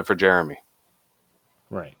 Michelle voted for Jeremy.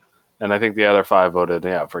 Right. And I think the other 5 voted,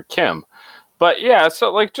 for Kim. But yeah,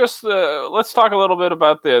 so like just let's talk a little bit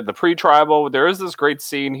about the pre-tribal. There is this great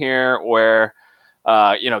scene here where,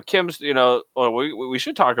 you know, Kim's, you know, we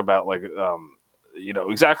should talk about like, you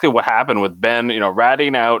know, exactly what happened with Ben, you know,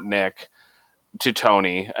 ratting out Nick to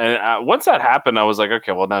Tony. And once that happened, I was like,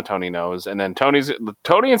 okay, well, now Tony knows. And then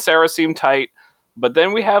Tony and Sarah seem tight. But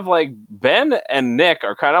then we have like Ben and Nick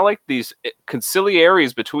are kind of like these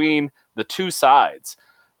conciliaries between the two sides.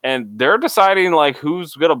 And they're deciding like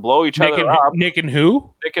who's going to blow each other up. Nick and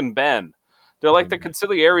who? Nick and Ben. They're like the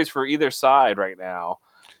conciliaries for either side right now.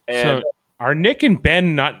 And so are Nick and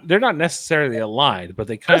Ben they're not necessarily aligned, but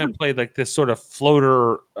they kind of play like this sort of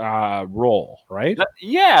floater role, right?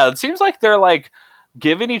 Yeah, it seems like they're like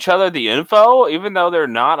giving each other the info, even though they're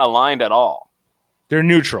not aligned at all. They're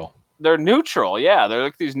neutral. They're neutral, yeah. They're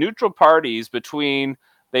like these neutral parties between.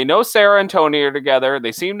 They know Sarah and Tony are together.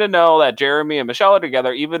 They seem to know that Jeremy and Michelle are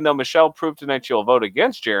together, even though Michelle proved tonight she'll vote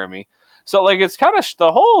against Jeremy. So, like, it's kind of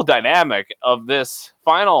the whole dynamic of this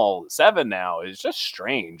final 7 now is just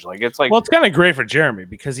strange. Like, it's like, well, it's kind of great for Jeremy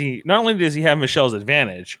because he not only does he have Michelle's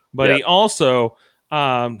advantage, but he also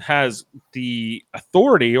has the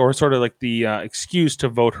authority or sort of like the excuse to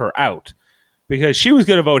vote her out because she was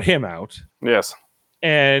going to vote him out. Yes.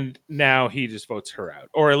 And now he just votes her out,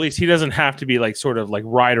 or at least he doesn't have to be like sort of like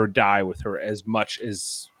ride or die with her as much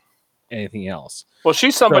as anything else. Well,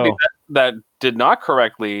 she's somebody that did not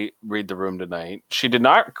correctly read the room tonight. She did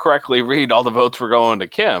not correctly read all the votes were going to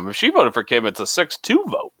Kim. If she voted for Kim, it's a 6-2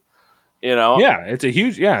 vote. You know? Yeah, it's a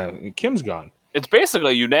huge. Yeah, Kim's gone. It's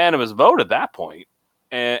basically a unanimous vote at that point,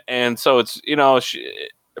 and so it's, you know,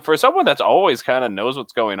 for someone that's always kind of knows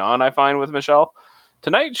what's going on. I find with Michelle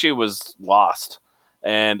tonight, she was lost.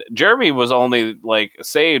 And Jeremy was only like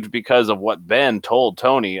saved because of what Ben told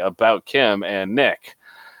Tony about Kim and Nick.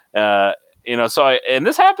 and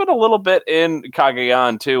this happened a little bit in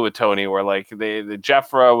Kagayan too with Tony, where like the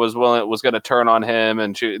Jeffra was going to turn on him,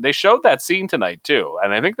 and they showed that scene tonight too,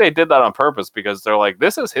 and I think they did that on purpose because they're like,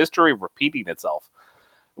 this is history repeating itself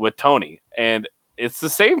with Tony, and it's the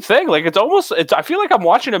same thing. Like I feel like I'm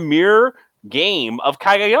watching a mirror game of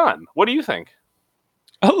Kagayan. What do you think?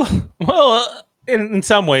 Oh well, in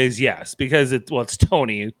some ways, yes, because it's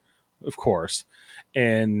Tony, of course.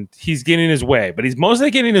 And he's getting his way, but he's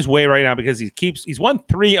mostly getting his way right now because he's won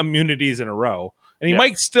 3 immunities in a row, and he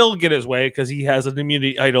might still get his way because he has an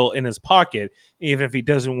immunity idol in his pocket, even if he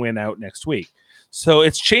doesn't win out next week. So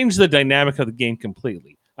it's changed the dynamic of the game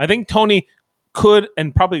completely. I think Tony could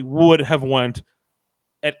and probably would have won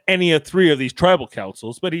at any of 3 of these tribal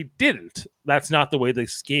councils, but he didn't. That's not the way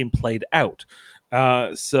this game played out.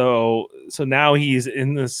 So now he's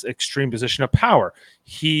in this extreme position of power.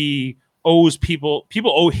 He owes people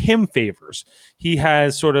owe him favors. He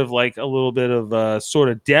has sort of like a little bit of a sort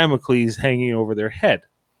of Damocles hanging over their head.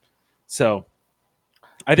 So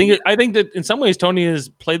I think that in some ways Tony has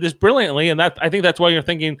played this brilliantly, and I think that's why you're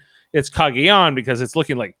thinking it's Kagayan, because it's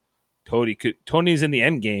looking like Tony's in the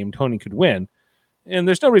end game. Tony could win, and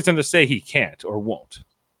there's no reason to say he can't or won't.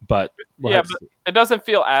 But but it doesn't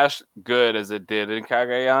feel as good as it did in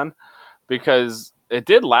Kagayan, because it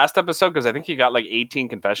did last episode, because I think he got like 18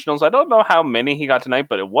 confessionals. I don't know how many he got tonight,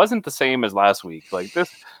 but it wasn't the same as last week. Like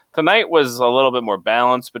tonight was a little bit more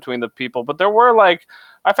balanced between the people, but there were I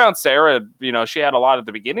found Sarah, she had a lot at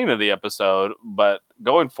the beginning of the episode, but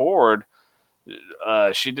going forward,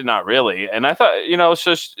 she did not really. And I thought,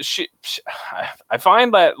 I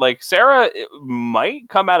find that like Sarah might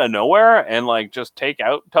come out of nowhere and like just take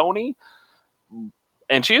out Tony.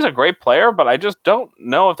 And she's a great player, but I just don't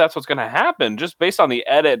know if that's what's going to happen just based on the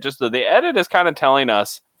edit. Just the edit is kind of telling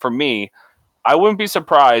us, for me, I wouldn't be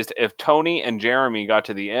surprised if Tony and Jeremy got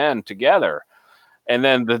to the end together. And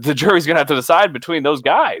then the jury's going to have to decide between those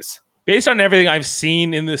guys. Based on everything I've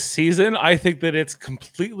seen in this season, I think that it's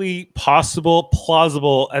completely possible,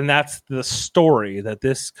 plausible, and that's the story, that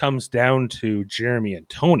this comes down to Jeremy and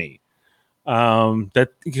Tony. That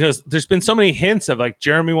because there's been so many hints of like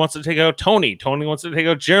Jeremy wants to take out Tony wants to take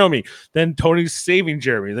out Jeremy, then Tony's saving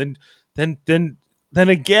Jeremy, then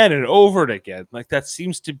again and over and again. Like that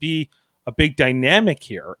seems to be a big dynamic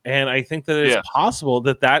here, and I think that it's possible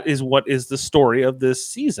that is what is the story of this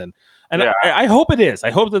season. And I hope it is. I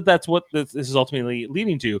hope that that's what this is ultimately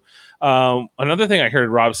leading to. Another thing I heard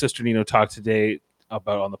Rob Cisternino talk today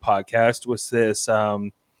about on the podcast was this,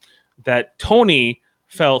 that Tony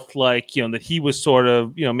felt like, that he was sort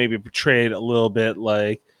of, maybe portrayed a little bit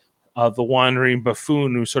like the wandering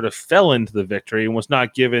buffoon who sort of fell into the victory and was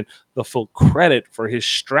not given the full credit for his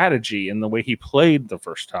strategy and the way he played the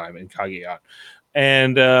first time in Kagayan.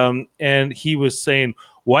 And he was saying,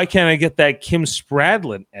 why can't I get that Kim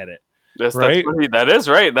Spradlin edit? Right? That is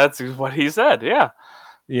right. That's what he said. Yeah.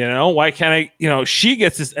 Why can't I, she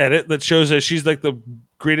gets this edit that shows that she's like the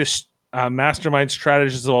greatest mastermind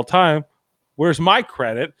strategist of all time. Where's my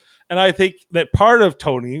credit? And I think that part of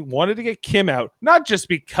Tony wanted to get Kim out, not just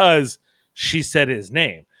because she said his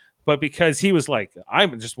name, but because he was like,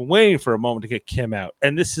 I'm just waiting for a moment to get Kim out.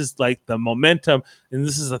 And this is like the momentum, and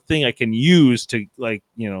this is the thing I can use to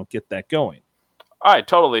get that going. I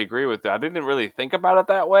totally agree with that. I didn't really think about it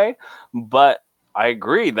that way, but I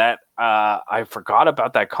agree that I forgot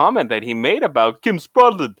about that comment that he made about Kim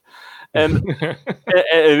Spradlin. And,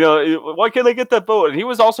 why can't I get that vote? And he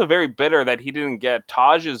was also very bitter that he didn't get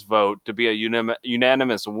Taj's vote to be a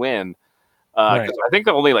unanimous win. Because I think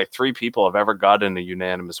that only like 3 people have ever gotten a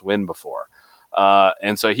unanimous win before.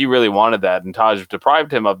 And so he really wanted that, and Taj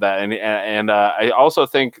deprived him of that. And I also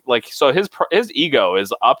think so his ego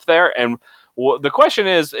is up there. And the question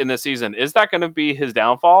is in this season, is that going to be his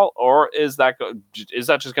downfall, or is that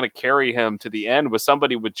just going to carry him to the end with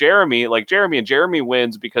somebody with Jeremy, like Jeremy, and Jeremy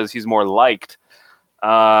wins because he's more liked.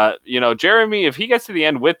 Jeremy, if he gets to the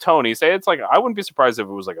end with Tony, say it's like, I wouldn't be surprised if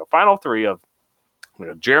it was like a final 3 of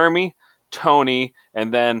Jeremy, Tony,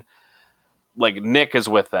 and then like Nick is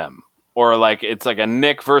with them. Or like it's like a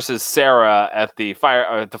Nick versus Sarah at the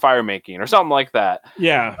fire making or something like that.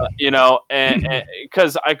 Yeah, and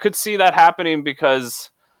because I could see that happening, because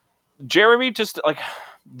Jeremy just like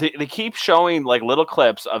they keep showing like little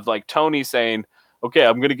clips of like Tony saying, "Okay,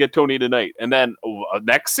 I'm gonna get Tony tonight," and then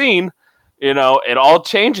next scene, it all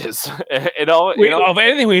changes. Of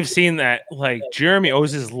anything we've seen that like Jeremy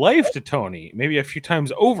owes his life to Tony, maybe a few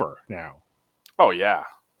times over now. Oh yeah,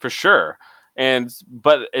 for sure.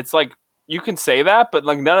 But it's like, you can say that, but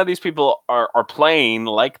like none of these people are playing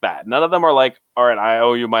like that. None of them are like, all right, I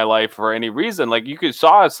owe you my life for any reason. Like you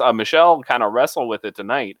saw Michelle kind of wrestle with it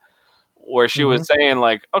tonight, where she was saying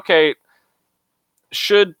like, okay,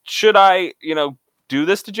 should I, do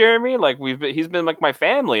this to Jeremy? Like he's been like my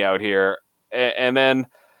family out here. And then,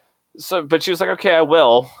 but she was like, okay, I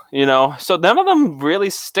will, so none of them really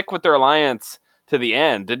stick with their alliance to the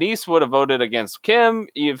end. Denise would have voted against Kim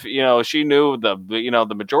if, she knew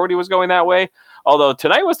the majority was going that way. Although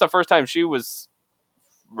tonight was the first time she was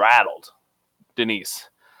rattled, Denise.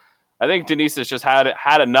 I think Denise has just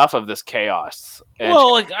had enough of this chaos.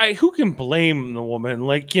 Well, who can blame the woman?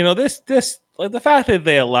 This like the fact that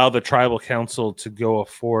they allow the tribal council to go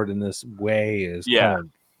forward in this way is kind of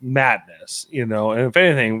madness, And if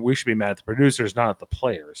anything, we should be mad at the producers, not at the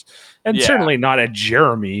players, and certainly not at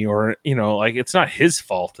Jeremy or it's not his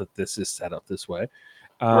fault that this is set up this way.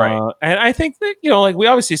 Right. And I think that, we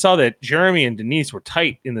obviously saw that Jeremy and Denise were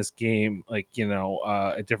tight in this game,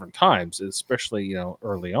 at different times, especially,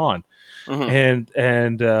 early on. And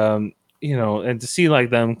to see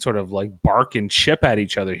them sort of bark and chip at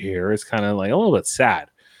each other here is kind of a little bit sad,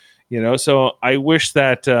 so I wish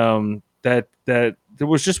that, that there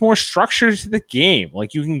was just more structure to the game.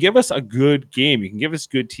 You can give us a good game. You can give us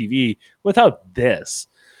good TV without this.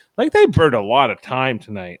 They burned a lot of time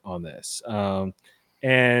tonight on this.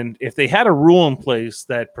 And if they had a rule in place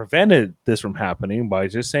that prevented this from happening by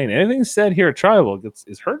just saying anything said here at Tribal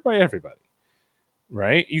is heard by everybody,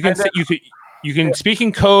 right? You can say you can speak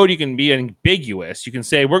in code. You can be ambiguous. You can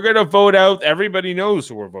say we're going to vote out. Everybody knows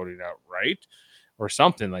who we're voting out, right? Or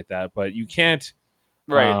something like that. But you can't.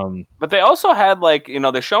 Right. But they also had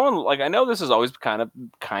they're showing I know this has always kind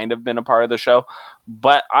of been a part of the show,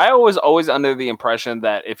 but I was always under the impression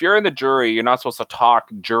that if you're in the jury, you're not supposed to talk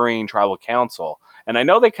during tribal council. And I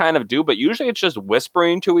know they kind of do, but usually it's just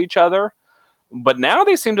whispering to each other. But now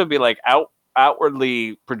they seem to be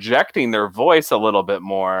outwardly projecting their voice a little bit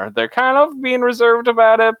more. They're kind of being reserved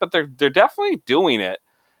about it, but they're definitely doing it.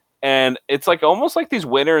 And it's almost like these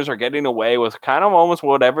winners are getting away with kind of almost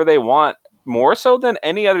whatever they want, more so than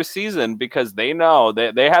any other season, because they know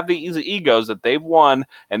that they have these egos that they've won,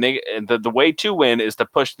 and the way to win is to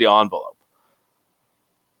push the envelope.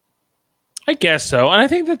 I guess so. And I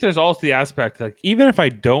think that there's also the aspect even if I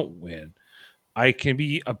don't win, I can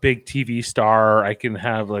be a big TV star. I can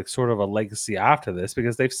have sort of a legacy after this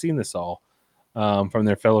because they've seen this all from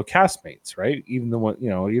their fellow castmates, right? Even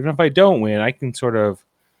if I don't win, I can sort of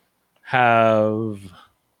have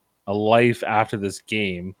a life after this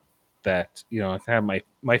game that, I can have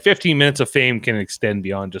my 15 minutes of fame can extend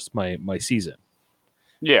beyond just my season.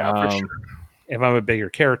 Yeah, for sure. If I'm a bigger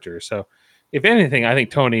character. So if anything, I think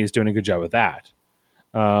Tony is doing a good job with that.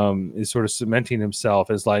 Is sort of cementing himself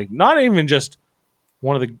as not even just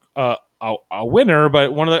one of the a winner,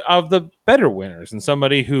 but one of the better winners, and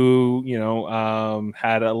somebody who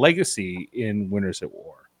had a legacy in Winners at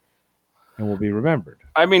War and will be remembered.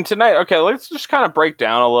 I mean, tonight, okay, let's just kind of break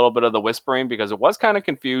down a little bit of the whispering because it was kind of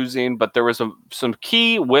confusing, but there was some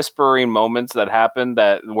key whispering moments that happened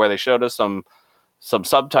where they showed us some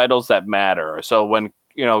subtitles that matter. So when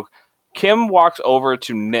Kim walks over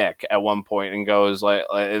to Nick at one point and goes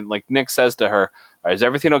like Nick says to her, "Is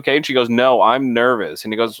everything okay?" And she goes, "No, I'm nervous."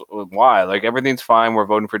 And he goes, "Why?" Everything's fine. We're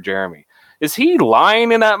voting for Jeremy. Is he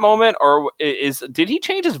lying in that moment, or did he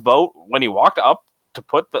change his vote when he walked up to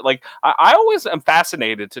put the I always am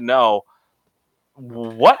fascinated to know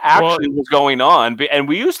what actually was going on, and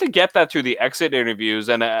we used to get that through the exit interviews,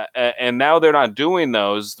 and now they're not doing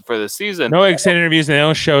those for the season. No exit interviews, and they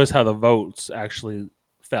don't show us how the votes actually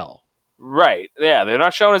fell. Right. Yeah, they're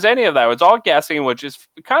not showing us any of that. It's all guessing, which is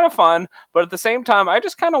kind of fun. But at the same time, I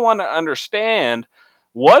just kind of want to understand,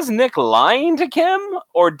 was Nick lying to Kim,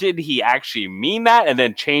 or did he actually mean that and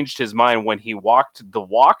then changed his mind when he walked the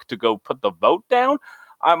walk to go put the vote down?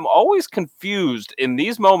 I'm always confused in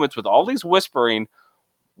these moments with all these whispering,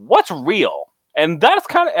 what's real? And that's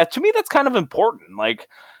kind of, to me, that's kind of important.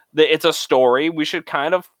 It's a story. We should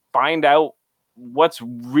kind of find out what's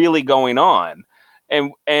really going on.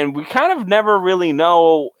 And we kind of never really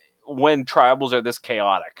know when tribals are this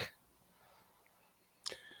chaotic.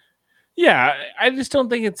 Yeah, I just don't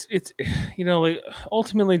think it's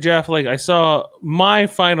ultimately, Jeff, I saw my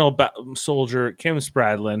final soldier, Kim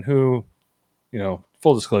Spradlin, who,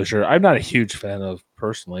 full disclosure, I'm not a huge fan of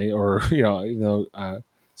personally, or,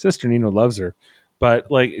 Sister Nino loves her, but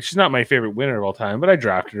she's not my favorite winner of all time, but I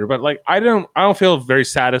drafted her. But I don't feel very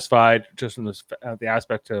satisfied just from the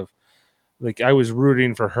aspect of, I was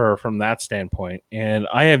rooting for her from that standpoint, and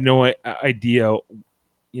I have no idea,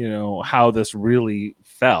 how this really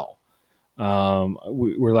fell.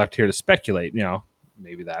 We're left here to speculate.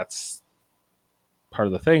 Maybe that's part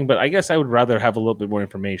of the thing, but I guess I would rather have a little bit more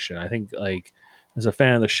information. I think, as a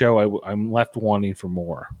fan of the show, I'm left wanting for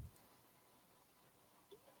more.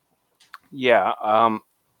 Yeah,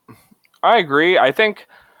 I agree. I think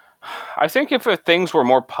if things were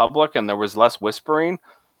more public and there was less whispering,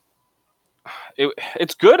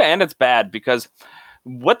 it's good and it's bad because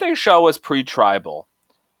what they show as pre-tribal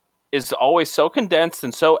is always so condensed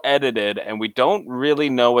and so edited, and we don't really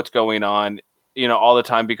know what's going on, all the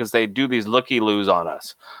time because they do these looky-loos on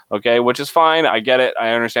us. Okay, which is fine. I get it.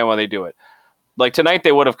 I understand why they do it. Like tonight,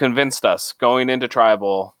 they would have convinced us going into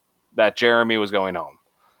tribal that Jeremy was going home.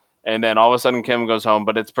 And then all of a sudden Kim goes home,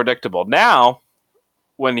 but it's predictable. Now,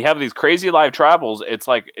 when you have these crazy live travels, it's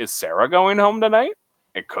like, is Sarah going home tonight?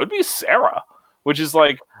 It could be Sarah, which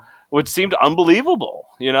seemed unbelievable.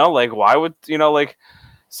 Like why would,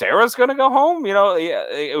 Sarah's going to go home? Yeah,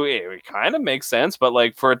 it kind of makes sense. But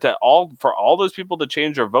like for all those people to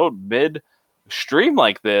change their vote mid-stream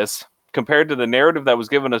like this, compared to the narrative that was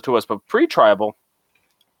given to us, but pre-tribal,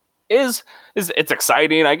 is it's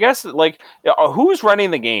exciting, I guess. Like, who's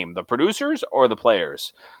running the game, the producers or the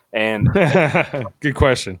players? And good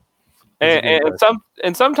question.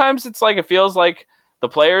 And sometimes it's like it feels like the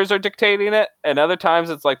players are dictating it, and other times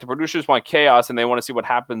it's like the producers want chaos and they want to see what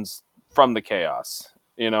happens from the chaos.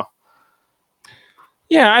 Yeah,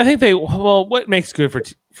 I think what makes good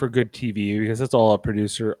for good TV, because that's all a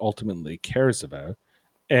producer ultimately cares about.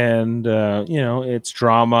 And it's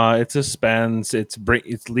drama, it's suspense, it's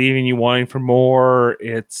leaving you wanting for more,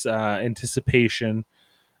 it's anticipation,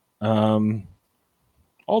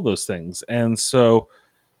 all those things. And so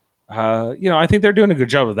I think they're doing a good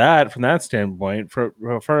job of that from that standpoint.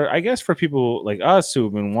 For I guess for people like us who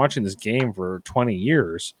have been watching this game for 20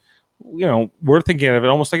 years, we're thinking of it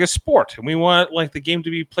almost like a sport, and we want like the game to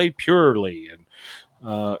be played purely. And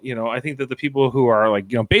I think that the people who are like,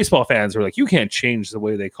 baseball fans are like, you can't change the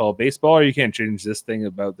way they call baseball, or you can't change this thing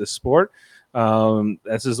about this sport.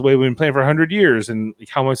 This is the way we've been playing for 100 years. And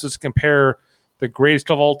how am I supposed to compare the greatest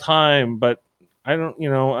of all time? But I don't,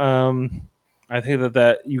 I think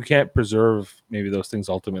that you can't preserve maybe those things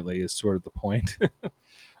ultimately is sort of the point.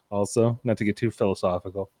 Also, not to get too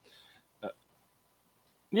philosophical.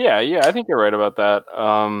 Yeah, I think you're right about that.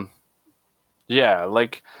 Yeah,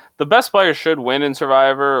 like the best players should win in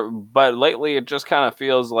Survivor, but lately it just kind of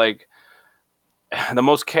feels like the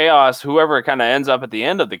most chaos, whoever kind of ends up at the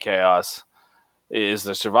end of the chaos is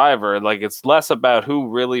the survivor. Like it's less about who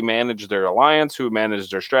really managed their alliance, who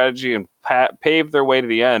managed their strategy and paved their way to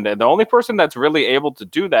the end. And the only person that's really able to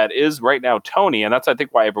do that is right now Tony. And that's, I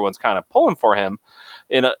think, why everyone's kind of pulling for him.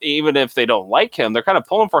 Even if they don't like him, they're kind of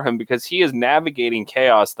pulling for him because he is navigating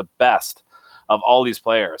chaos the best of all these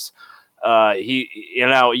players.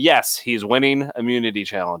 Yes, he's winning immunity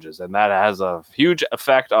challenges, and that has a huge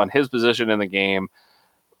effect on his position in the game,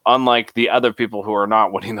 unlike the other people who are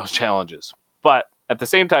not winning those challenges. But at the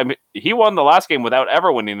same time, he won the last game without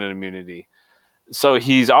ever winning an immunity. So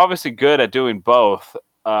he's obviously good at doing both.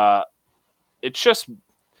 It's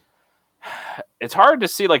hard to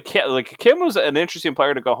see. Like Kim was an interesting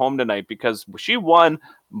player to go home tonight because she won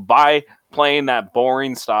by playing that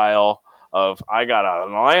boring style of, I got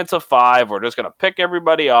an alliance of 5. We're just going to pick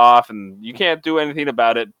everybody off and you can't do anything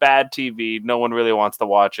about it. Bad TV. No one really wants to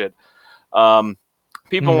watch it.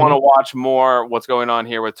 People want to watch more what's going on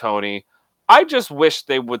here with Tony. I just wish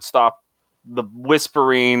they would stop the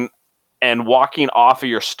whispering and walking off of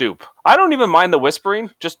your stoop. I don't even mind the whispering.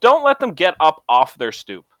 Just don't let them get up off their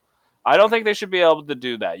stoop. I don't think they should be able to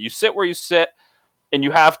do that. You sit where you sit and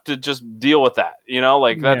you have to just deal with that.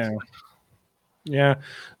 That's... Yeah.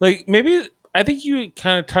 Like maybe I think you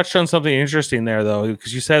kind of touched on something interesting there though,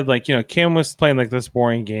 because you said Kim was playing like this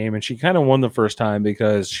boring game and she kind of won the first time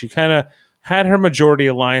because she kind of had her majority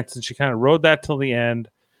alliance and she kind of rode that till the end.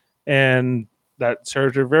 And that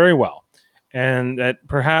served her very well. And that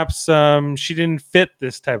perhaps she didn't fit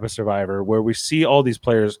this type of Survivor where we see all these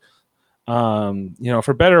players,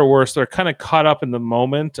 for better or worse, they're kind of caught up in the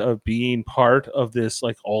moment of being part of this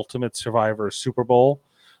like ultimate Survivor Super Bowl,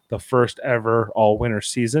 the first ever all-winner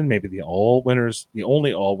season, maybe the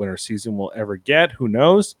only all-winner season we'll ever get. Who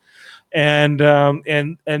knows? And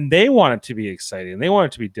they want it to be exciting. They want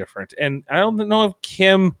it to be different. And I don't know if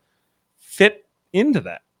Kim fit into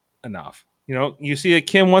that enough. You see that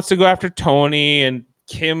Kim wants to go after Tony, and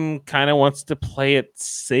Kim kind of wants to play it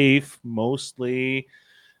safe mostly.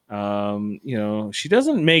 She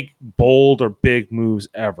doesn't make bold or big moves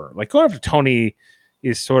ever. Like going after Tony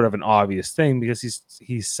is sort of an obvious thing because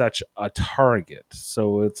he's such a target.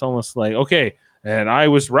 So it's almost like, okay, and I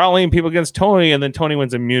was rallying people against Tony, and then Tony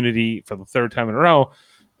wins immunity for the 3rd time in a row.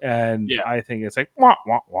 And yeah. I think it's like, wah,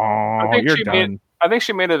 wah, wah, you're done. I think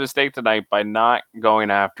she made a mistake tonight by not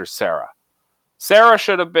going after Sarah. Sarah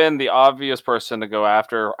should have been the obvious person to go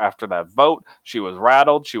after that vote. She was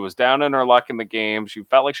rattled. She was down in her luck in the game. She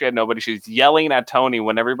felt like she had nobody. She's yelling at Tony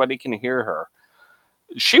when everybody can hear her.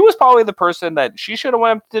 She was probably the person that she should have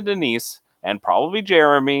went to Denise and probably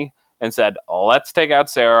Jeremy and said, let's take out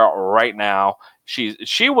Sarah right now.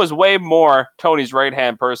 She was way more Tony's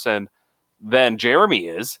right-hand person than Jeremy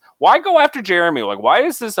is. Why go after Jeremy? Like, why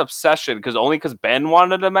is this obsession? Because Ben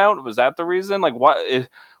wanted him out? Was that the reason? Like,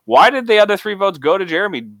 why did the other 3 votes go to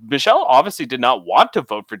Jeremy? Michelle obviously did not want to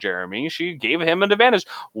vote for Jeremy. She gave him an advantage.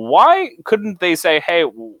 Why couldn't they say, hey,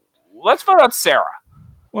 let's vote out Sarah?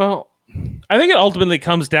 Well, I think it ultimately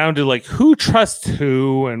comes down to like who trusts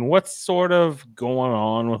who and what's sort of going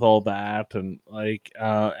on with all that, and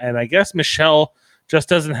and I guess Michelle just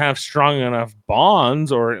doesn't have strong enough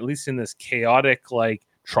bonds, or at least in this chaotic like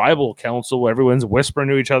tribal council where everyone's whispering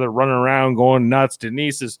to each other, running around, going nuts.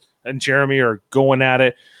 Denise and Jeremy are going at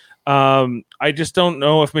it. I just don't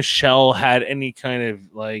know if Michelle had any kind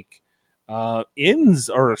of like ins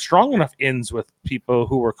or strong enough ins with people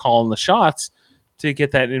who were calling the shots to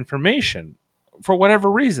get that information for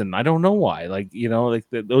whatever reason. I don't know why.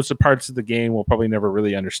 Those are parts of the game we'll probably never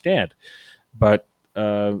really understand. But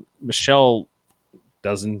Michelle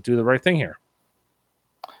doesn't do the right thing here.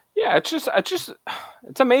 Yeah,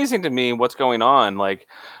 it's amazing to me what's going on. Like,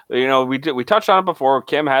 we touched on it before.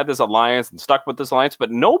 Kim had this alliance and stuck with this alliance,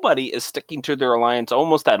 but nobody is sticking to their alliance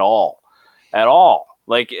almost at all.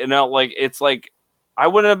 Like, it's like I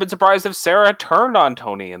wouldn't have been surprised if Sarah turned on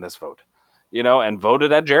Tony in this vote, and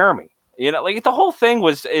voted at Jeremy. Like the whole thing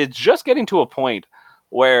it's just getting to a point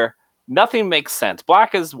where nothing makes sense.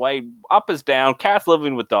 Black is white, up is down, cats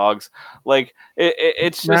living with dogs. Like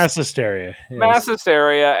it's just mass hysteria. Yes. Mass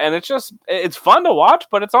hysteria, and it's fun to watch,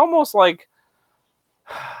 but it's almost like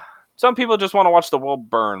some people just want to watch the world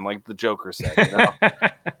burn, like the Joker said,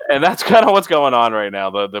 and that's kind of what's going on right now.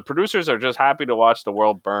 The producers are just happy to watch the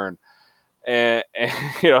world burn. And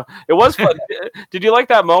it was fun. Did you like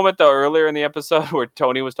that moment though earlier in the episode where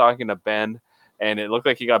Tony was talking to Ben and it looked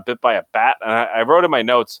like he got bit by a bat? And I wrote in my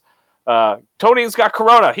notes, Tony's got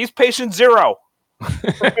corona. He's patient 0.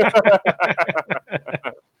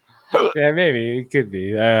 Yeah, maybe it could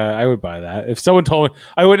be. I would buy that. If someone told me,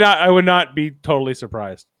 I would not be totally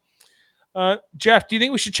surprised. Jeff, do you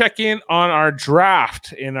think we should check in on our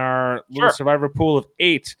draft in our little Survivor pool of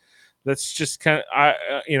 8? That's just kind of,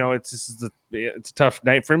 it's a tough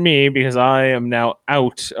night for me because I am now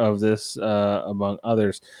out of this among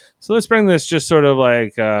others. So let's bring this just sort of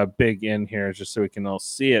like big in here just so we can all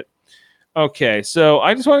see it. Okay, so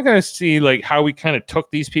I just want to kind of see like how we kind of took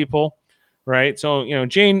these people, right? So,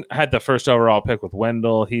 Jane had the first overall pick with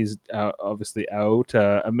Wendell. He's obviously out.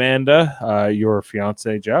 Amanda, your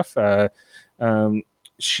fiance, Jeff,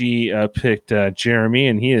 she picked Jeremy,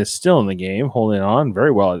 and he is still in the game, holding on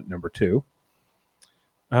very well at number 2.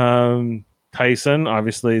 Tyson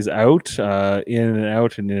obviously is out, in and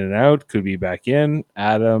out and in and out, could be back in.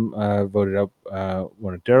 Adam voted up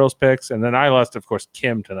one of Daryl's picks, and then I lost, of course,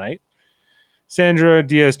 Kim tonight. Sandra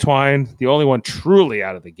Diaz-Twine, the only one truly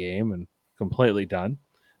out of the game and completely done.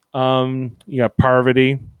 You got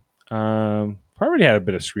Parvati. Parvati had a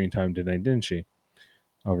bit of screen time tonight, didn't she?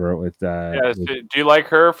 Over with do you like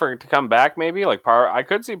her to come back? Maybe like I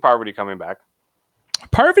could see Parvati coming back.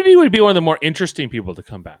 Parvati would be one of the more interesting people to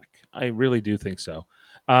come back. I really do think so.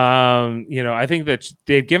 I think that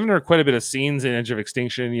they've given her quite a bit of scenes in Edge of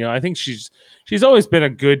Extinction. I think she's always been a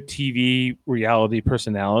good TV reality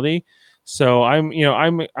personality. So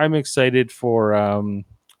I'm excited for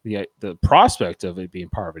the prospect of it being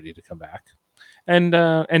Parvati to come back. And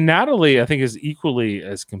Natalie, I think, is equally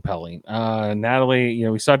as compelling. Natalie,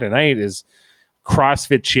 we saw tonight is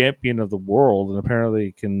CrossFit champion of the world, and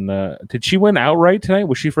apparently can. Did she win outright tonight?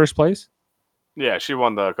 Was she first place? Yeah, she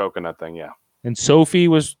won the coconut thing. Yeah, and Sophie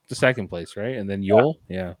was the second place, right? And then Yul,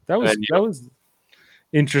 yeah, that was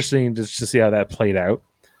interesting just to see how that played out.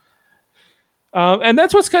 And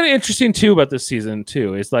that's what's kind of interesting too about this season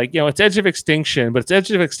too. Is like, it's Edge of Extinction, but it's Edge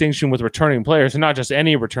of Extinction with returning players, and not just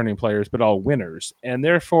any returning players, but all winners. And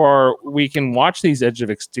therefore, we can watch these Edge of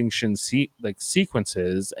Extinction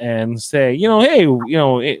sequences and say, hey,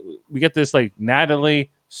 we get this like Natalie,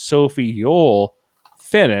 Sophie, Yul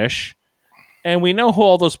finish, and we know who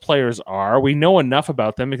all those players are. We know enough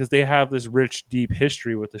about them because they have this rich, deep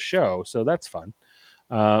history with the show. So that's fun.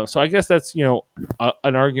 So I guess that's an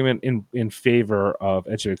argument in favor of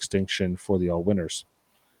Edge of Extinction for the all winners.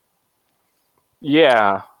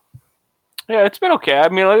 Yeah, it's been okay. I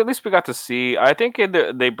mean, at least we got to see. I think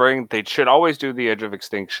they should always do the Edge of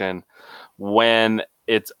Extinction when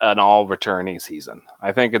it's an all returning season.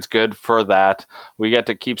 I think it's good for that. We get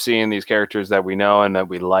to keep seeing these characters that we know and that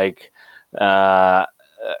we like.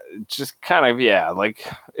 Just kind of, like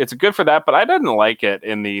it's good for that, but I didn't like it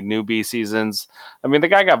in the newbie seasons. I mean, the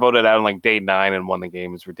guy got voted out on like day 9 and won the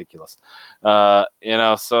game. Is ridiculous.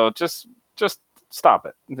 So just stop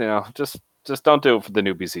it. Just don't do it for the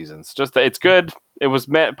newbie seasons. Just it's good. It was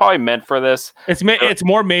probably meant for this. It's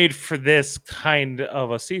more made for this kind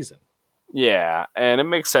of a season. Yeah, and it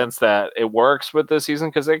makes sense that it works with this season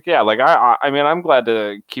because, I mean, I'm glad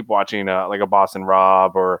to keep watching like a Boston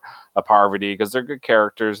Rob or a Parvati because they're good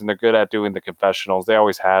characters and they're good at doing the confessionals. They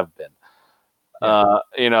always have been.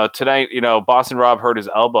 Yeah. Tonight, Boston Rob hurt his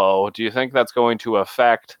elbow. Do you think that's going to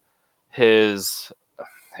affect his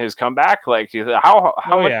comeback? Like, how?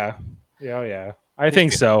 Yeah. I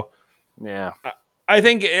think so. Yeah. I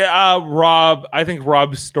think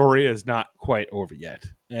Rob's story is not quite over yet.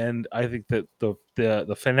 And I think that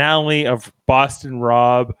the finale of Boston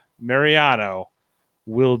Rob Mariano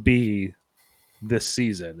will be this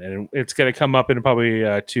season. And it's going to come up in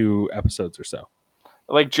probably 2 episodes or so.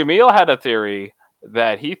 Like Jameel had a theory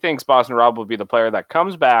that he thinks Boston Rob will be the player that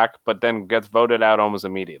comes back, but then gets voted out almost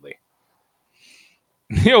immediately.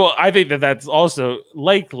 Well, I think that's also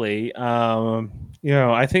likely.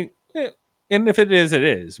 I think, and if it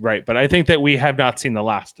is right. But I think that we have not seen the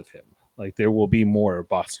last of him. Like there will be more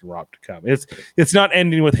Boston Rob to come. It's not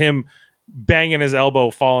ending with him banging his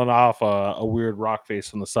elbow, falling off a weird rock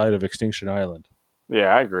face on the side of Extinction Island.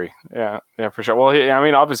 Yeah, I agree. Yeah, for sure.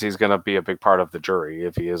 Well, obviously he's going to be a big part of the jury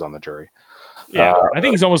if he is on the jury. Yeah, I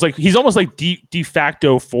think he's almost like de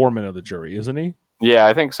facto foreman of the jury, isn't he? Yeah,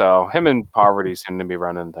 I think so. Him and Poverty seem to be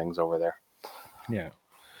running things over there. Yeah.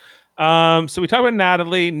 So we talked about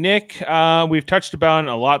Natalie, Nick. We've touched about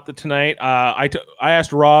a lot tonight. I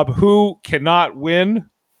asked Rob who cannot win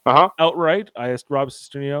outright. I asked Rob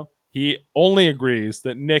Cesternino. He only agrees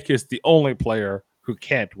that Nick is the only player who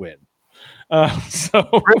can't win. So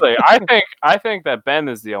really, I think that Ben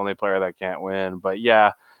is the only player that can't win. But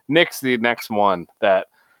yeah, Nick's the next one that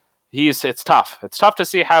it's tough. It's tough to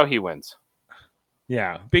see how he wins.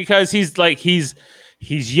 Yeah, because he's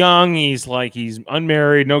young, he's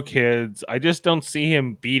unmarried, no kids. I just don't see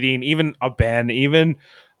him beating even a Ben. Even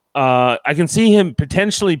I can see him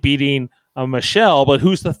potentially beating a Michelle, but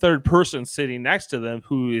who's the third person sitting next to them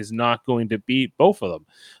who is not going to beat both of them?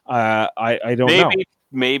 I don't know.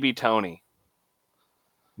 Maybe Tony.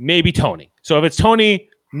 Maybe Tony. So if it's Tony,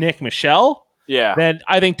 Nick, Michelle, then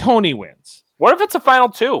I think Tony wins. What if it's a final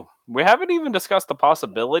 2? We haven't even discussed the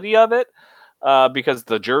possibility of it because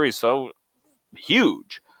the jury's so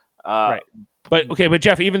huge. Right. But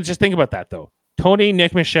Jeff, even just think about that though. Tony,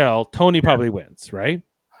 Nick, Michelle, Tony probably wins, right?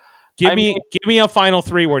 Give me a final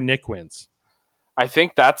 3 where Nick wins. I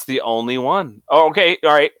think that's the only one. Oh, okay.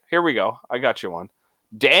 All right. Here we go. I got you one.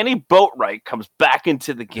 Danny Boatwright comes back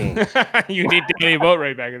into the game. You need Danny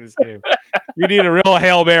Boatwright back in this game. You need a real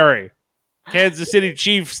Hail Mary. Kansas City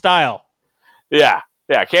Chief style. Yeah.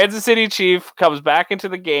 Kansas City Chief comes back into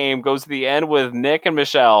the game, goes to the end with Nick and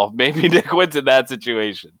Michelle. Maybe Nick wins in that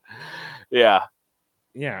situation. Yeah.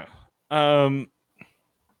 I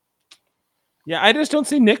just don't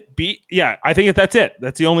see Nick beat. Yeah, I think that's it.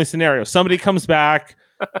 That's the only scenario. Somebody comes back,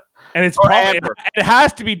 and it's probably it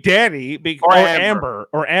has to be Danny or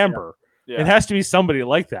Amber. Yeah. It has to be somebody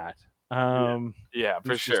like that.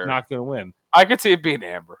 For sure. Not going to win. I could see it being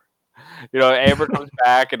Amber. Amber comes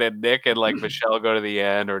back, and then Nick and Michelle go to the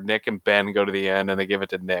end, or Nick and Ben go to the end, and they give it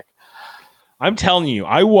to Nick. I'm telling you,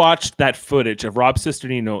 I watched that footage of Rob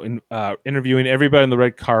Cesternino interviewing everybody on the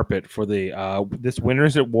red carpet for the this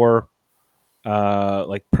Winners at War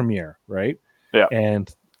premiere, right? Yeah.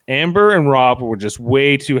 And Amber and Rob were just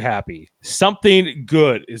way too happy. Something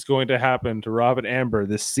good is going to happen to Rob and Amber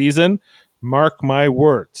this season. Mark my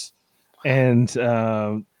words. And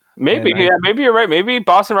maybe you're right. Maybe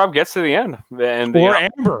Boston Rob gets to the end,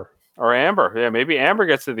 Amber. Or Amber. Yeah, maybe Amber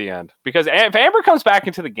gets to the end because if Amber comes back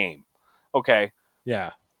into the game, okay.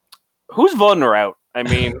 Yeah. Who's voting her out? I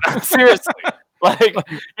mean, seriously.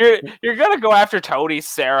 You're gonna go after Tony,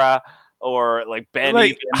 Sarah, or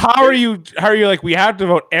Benny. How are you we have to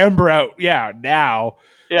vote Amber out? Yeah, now.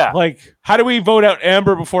 Yeah. How do we vote out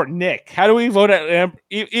Amber before Nick? How do we vote out Amber?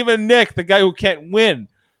 Even Nick, the guy who can't win,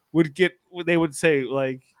 they would say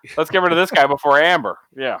let's get rid of this guy before Amber.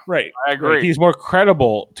 Yeah. Right. I agree. He's more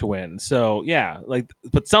credible to win. So yeah,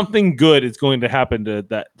 but something good is going to happen to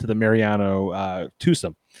the Mariano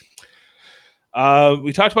twosome.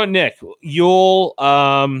 We talked about Nick. You'll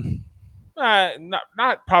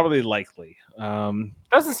Not probably likely.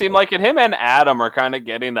 Doesn't seem like it. Him and Adam are kind of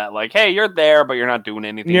getting that, like, hey, you're there, but you're not doing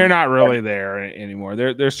anything. You're not really there anymore.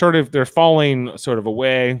 They're falling sort of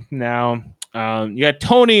away now. You got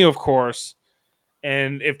Tony, of course,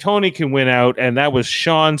 and if Tony can win out, and that was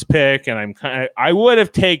Sean's pick, and I would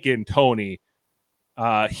have taken Tony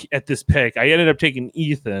at this pick. I ended up taking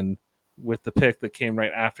Ethan with the pick that came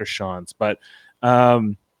right after Sean's, but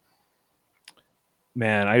man,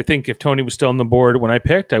 I think if Tony was still on the board when I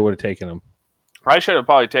picked, I would have taken him. I should have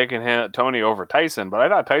probably taken Tony over Tyson, but I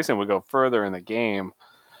thought Tyson would go further in the game.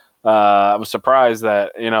 I was surprised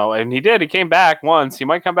that, and he did. He came back once. He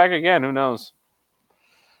might come back again. Who knows?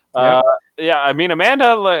 Yeah, I mean,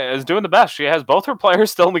 Amanda is doing the best. She has both her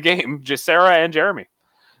players still in the game, just Sarah and Jeremy.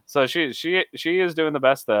 So she is doing the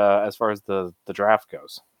best as far as the draft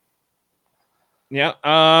goes. Yeah.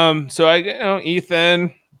 So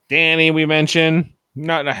Ethan, Danny, we mentioned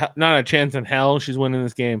not a chance in hell she's winning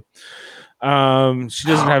this game. She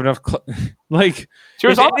doesn't have enough. She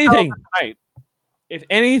was on anything tonight. If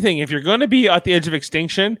anything, if you're going to be at the edge of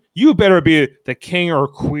extinction, you better be the king or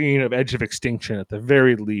queen of edge of extinction at the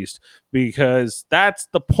very least, because that's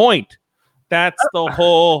the point. That's the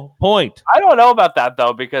whole point. I don't know about that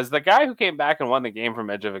though, because the guy who came back and won the game from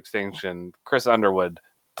Edge of Extinction, Chris Underwood,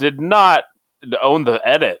 did not own the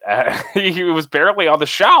edit. He was barely on the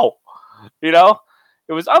show. It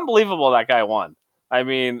was unbelievable that guy won. I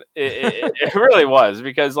mean, it really was,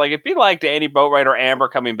 because it'd be like Danny Boatwright or Amber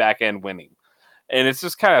coming back and winning. And it's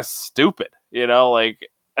just kind of stupid, but you know what?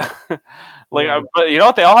 They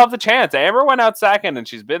all have the chance. Amber went out second, and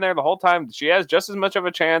she's been there the whole time. She has just as much of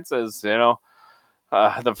a chance as for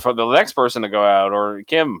the next person to go out, or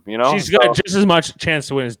Kim. She's got just as much chance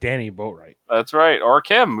to win as Danny Boatwright. That's right, or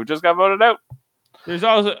Kim, who just got voted out. There's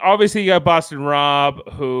also obviously you got Boston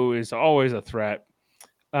Rob, who is always a threat.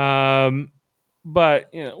 But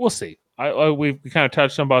we'll see. We kind of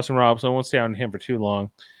touched on Boston Rob, so I won't stay on him for too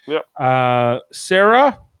long. Yep.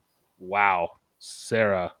 Sarah, wow,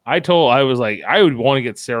 Sarah. I was like, I would want to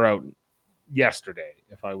get Sarah out yesterday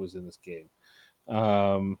if I was in this game.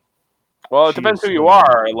 Well, it depends who you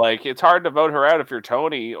are. It's hard to vote her out if you're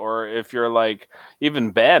Tony or if you're even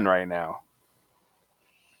Ben right now.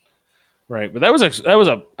 Right, but that was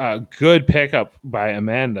a good pickup by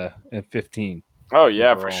Amanda at 15. Oh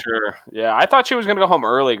yeah, overall. For sure. Yeah, I thought she was going to go home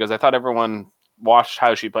early because I thought everyone watched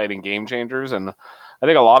how she played in Game Changers, and I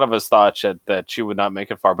think a lot of us thought that she would not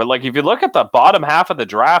make it far. But if you look at the bottom half of the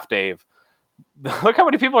draft, Dave, look how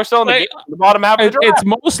many people are still in the bottom half of the draft.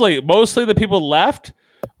 It's mostly the people left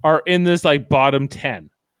are in this bottom 10,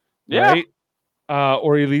 right?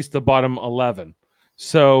 Or at least the bottom 11.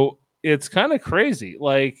 So it's kind of crazy.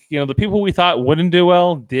 The people we thought wouldn't do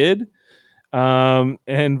well did,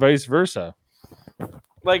 and vice versa.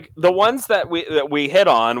 The ones that we hit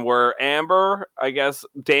on were Amber, I guess,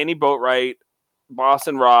 Danny Boatwright,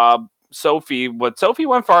 Boston Rob, Sophie. But Sophie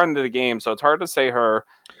went far into the game, so it's hard to say her.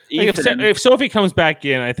 If Sophie comes back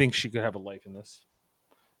in, I think she could have a life in this.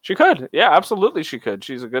 She could. Yeah, absolutely she could.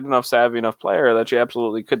 She's a good enough, savvy enough player that she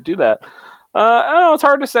absolutely could do that. I don't know. It's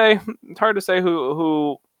hard to say. It's hard to say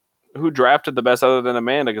who drafted the best other than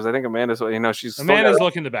Amanda, because I think Amanda's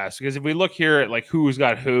looking the best, because if we look here at who's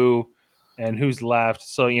got who and who's left.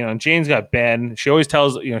 So, Jane's got Ben. She always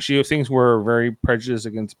tells, she thinks we're very prejudiced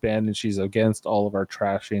against Ben, and she's against all of our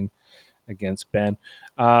trashing against Ben.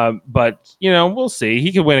 But, we'll see.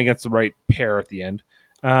 He could win against the right pair at the end.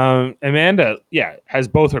 Amanda, has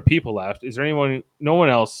both her people left. Is there anyone, no one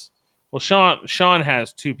else? Well, Sean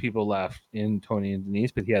has 2 people left in Tony and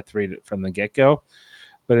Denise, but he had 3 from the get-go.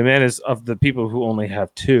 But Amanda's, of the people who only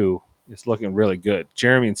have 2, is looking really good.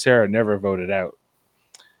 Jeremy and Sarah never voted out.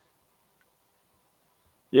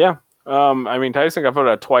 Yeah. Tyson got voted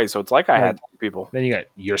out twice, so it's I had 2 people. Then you got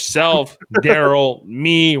yourself, Daryl,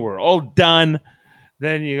 me. We're all done.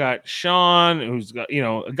 Then you got Sean, who's got,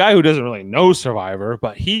 a guy who doesn't really know Survivor,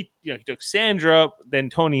 but he took Sandra, then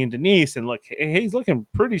Tony and Denise, and he's looking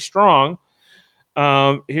pretty strong.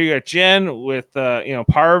 Here you got Jen with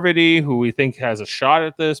Parvati, who we think has a shot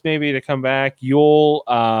at this maybe to come back.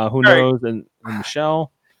 Yul, who knows, and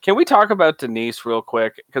Michelle. Can we talk about Denise real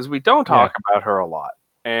quick? Because we don't talk about her a lot.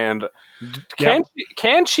 And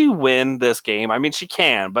can she win this game? I mean, she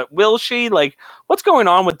can, but will she? What's going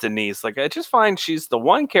on with Denise? I just find she's the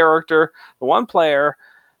one character, the one player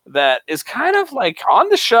that is kind of like on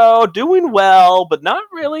the show, doing well, but not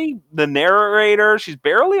really the narrator. She's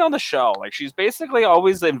barely on the show. Like, she's basically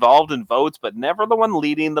always involved in votes, but never the one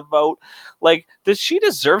leading the vote. Like, does she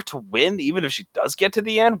deserve to win, even if she does get to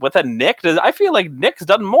the end with a Nick? I feel like Nick's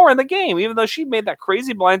done more in the game, even though she made that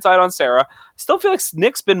crazy blindside on Sarah. I still feel like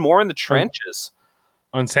Nick's been more in the trenches.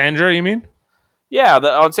 On Sandra, you mean? Yeah,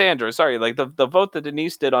 on Sandra. Sorry, like the vote that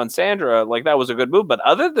Denise did on Sandra, like that was a good move. But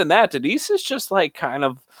other than that, Denise is just like kind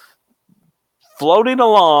of floating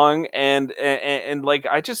along, and like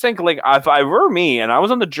I just think like if I were me and I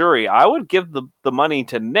was on the jury, I would give the money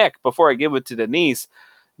to Nick before I give it to Denise,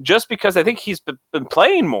 just because I think he's been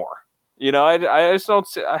playing more. You know, I just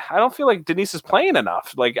don't feel like Denise is playing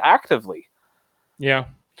enough, like actively. Yeah.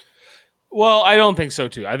 Well, I don't think so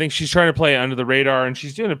too. I think she's trying to play under the radar, and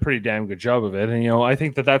she's doing a pretty damn good job of it. And I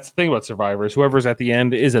think that's the thing about Survivors. Whoever's at the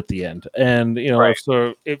end is at the end. And Right.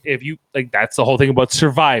 so if you like, that's the whole thing about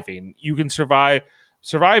surviving. You can survive.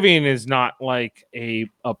 Surviving is not like a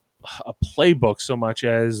playbook so much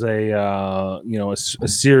as a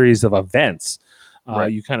series of events.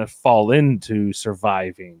 Right. You kind of fall into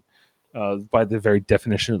surviving by the very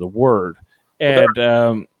definition of the word.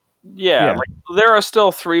 And Yeah, like there are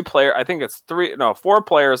still 4 players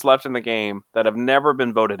left in the game that have never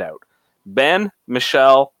been voted out. Ben,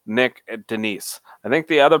 Michelle, Nick, and Denise. I think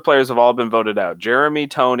the other players have all been voted out. Jeremy,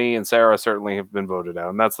 Tony, and Sarah certainly have been voted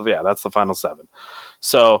out, and that's the final 7.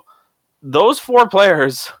 So those 4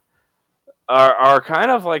 players are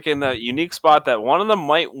kind of like in the unique spot that one of them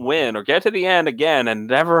might win or get to the end again and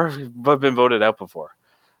never have been voted out before,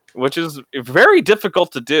 which is very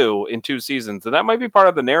difficult to do in 2 seasons. And that might be part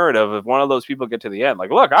of the narrative if one of those people get to the end.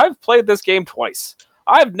 Like, look, I've played this game twice.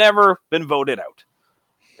 I've never been voted out.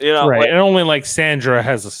 Right. And only like Sandra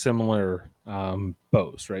has a similar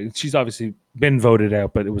boast, right? She's obviously been voted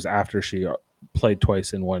out, but it was after she played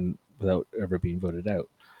twice and won without ever being voted out.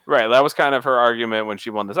 Right. That was kind of her argument when she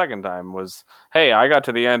won the second time was, hey, I got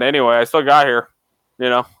to the end anyway. I still got here,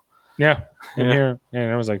 Yeah. And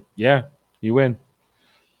I was like, yeah, you win.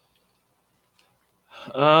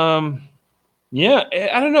 Yeah,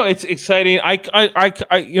 I don't know. It's exciting. I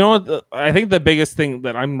think the biggest thing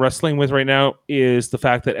that I'm wrestling with right now is the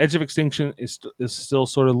fact that Edge of Extinction is still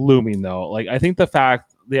sort of looming, though. Like, I think the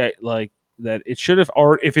fact that that it should have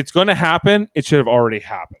already, if it's going to happen, it should have already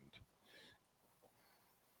happened.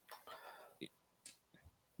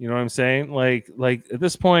 You know what I'm saying? Like at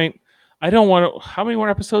this point, I don't want to. How many more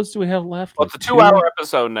episodes do we have left? Well, it's a 2-hour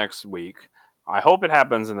episode next week. I hope it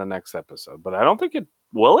happens in the next episode, but I don't think it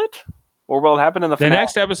will. Or will it happen in the finale? The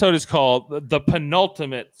next episode is called The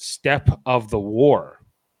Penultimate Step of the War.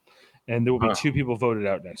 And there will be 2 people voted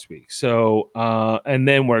out next week. So, and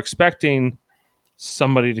then we're expecting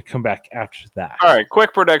somebody to come back after that. All right,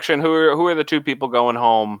 quick prediction. Who are the 2 people going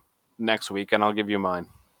home next week? And I'll give you mine.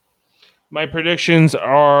 My predictions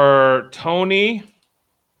are Tony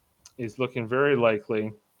is looking very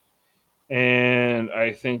likely. And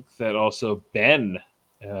I think that also Ben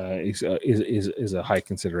is a high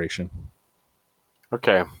consideration.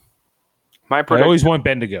 Okay. I always want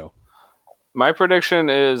Ben to go. My prediction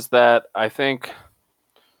is that I think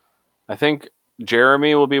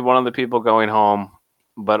Jeremy will be one of the people going home,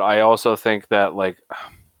 but I also think that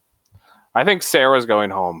I think Sarah's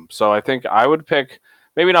going home. So I think I would pick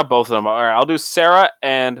maybe not both of them. All right, I'll do Sarah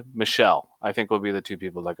and Michelle. I think will be the 2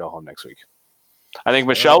 people that go home next week. I think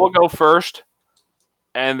Michelle will go first,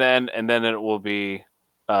 and then it will be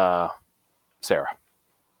Sarah.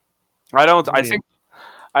 I don't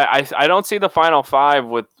see the final 5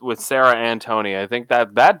 with Sarah and Tony. I think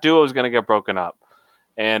that duo is going to get broken up.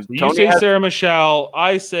 And so Tony you say Sarah, Michelle.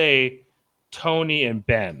 I say Tony and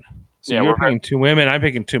Ben. So you're picking 2 women. I'm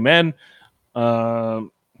picking 2 men.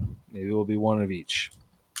 Maybe it will be one of each.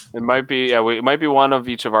 It might be. Yeah, it might be one of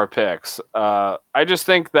each of our picks. I just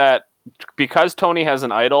think that because Tony has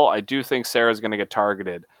an idol, I do think Sarah's going to get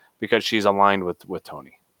targeted because she's aligned with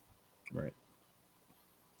Tony. Right.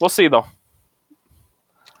 We'll see though.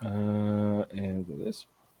 And this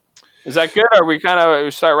is that good? Or we kind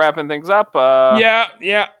of start wrapping things up?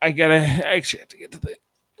 Yeah. I actually have to get to the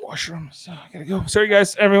washroom, so I gotta go. Sorry,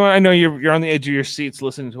 guys, everyone. I know you're on the edge of your seats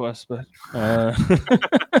listening to us, but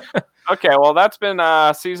okay. Well, that's been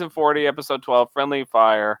season 40, episode 12, Friendly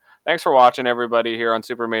Fire. Thanks for watching, everybody, here on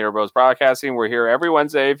Super Mario Bros. Broadcasting. We're here every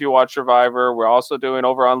Wednesday if you watch Survivor. We're also doing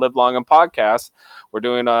over on Live Long and Podcast. We're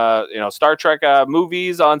doing Star Trek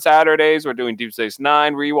movies on Saturdays. We're doing Deep Space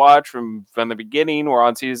Nine rewatch from the beginning. We're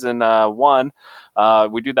on season 1.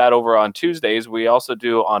 We do that over on Tuesdays. We also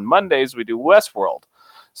do on Mondays. We do Westworld.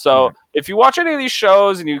 So if you watch any of these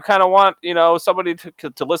shows and you kind of want, somebody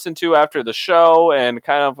to listen to after the show and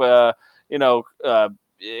kind of,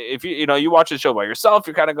 if you watch the show by yourself,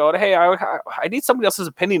 you're kind of going, hey, I need somebody else's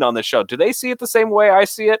opinion on this show. Do they see it the same way I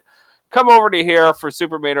see it? Come over to here for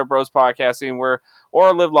Super Mario Bros. Podcasting, or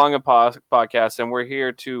Live Long and Podcast, and we're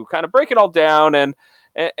here to kind of break it all down and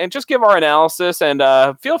just give our analysis. And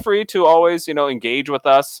feel free to always, engage with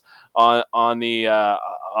us on the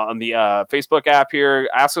Facebook app here.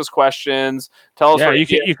 Ask us questions. Tell us. Yeah,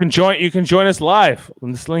 you can join us live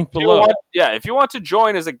on this link below. If you want to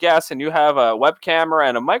join as a guest and you have a web camera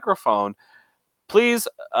and a microphone, please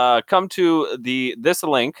come to this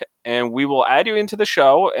link and we will add you into the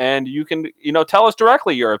show, and you can tell us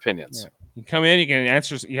directly your opinions. Yeah. You can come in, you can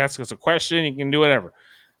ask us a question, you can do whatever.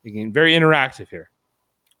 You can very interactive here.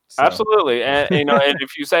 So. Absolutely, and and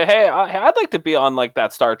if you say, "Hey, I'd like to be on like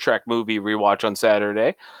that Star Trek movie rewatch on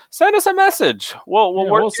Saturday," send us a message.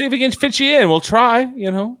 We'll see if we can fit you in. We'll try.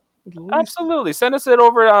 Absolutely, send us it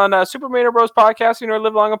over on Super Mario Bros. Podcasting or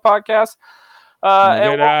Live Long and Podcast.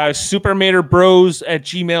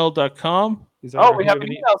 supermaterbros@gmail.com. We have an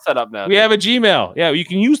email set up now. We have a Gmail. Yeah, you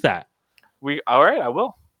can use that. All right, I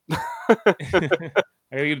will. I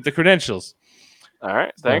gotta get the credentials. All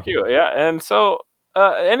right, thank you. Yeah, and so.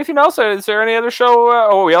 Anything else? Is there any other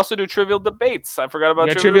show? We also do Trivial Debates. I forgot about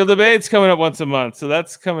Trivial Debates coming up once a month, so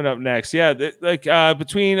that's coming up next. Yeah,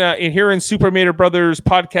 between here and Super Mater Brothers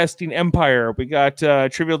Podcasting Empire, we got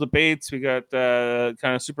Trivial Debates, we got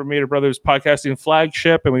kind of Super Mater Brothers Podcasting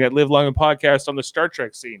Flagship, and we got Live Long and Podcast on the Star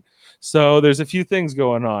Trek scene. So there's a few things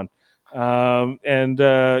going on. And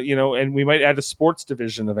we might add a sports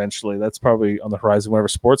division eventually. That's probably on the horizon whenever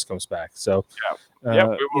sports comes back. So we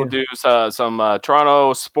will do some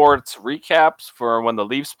Toronto sports recaps for when the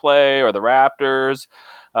Leafs play or the Raptors.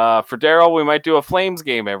 For Daryl, we might do a Flames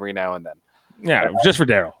game every now and then. Yeah, just for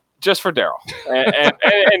Daryl. Just for Daryl, and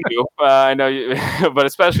you. I know you, but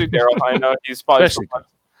especially Daryl. I know he's probably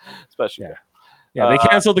especially. Yeah, they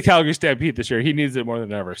canceled the Calgary Stampede this year. He needs it more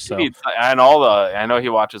than ever. So I know he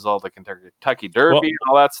watches all the Kentucky Derby and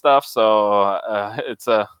all that stuff. So it's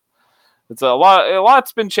a lot. A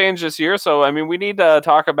lot's been changed this year. So I mean, we need to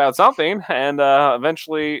talk about something, and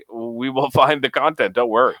eventually we will find the content. Don't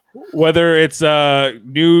worry. Whether it's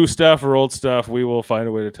new stuff or old stuff, we will find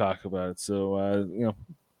a way to talk about it. So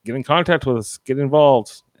get in contact with us, get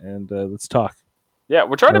involved, and let's talk. Yeah,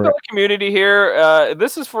 we're trying to build a community here.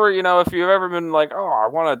 This is for, if you've ever been like, oh, I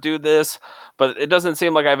want to do this, but it doesn't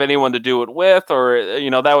seem like I have anyone to do it with, or,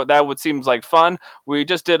 that would seem like fun. We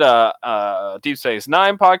just did a Deep Space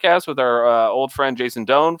Nine podcast with our old friend Jason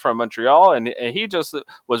Doan from Montreal, and he just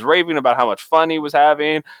was raving about how much fun he was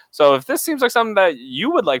having. So if this seems like something that you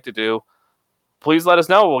would like to do, please let us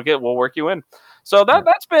know. We'll work you in. So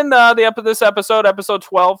that's been this episode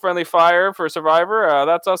 12, Friendly Fire for Survivor.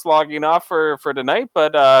 That's us logging off for tonight,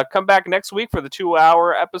 but come back next week for the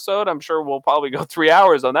 2-hour episode. I'm sure we'll probably go 3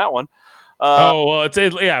 hours on that one. We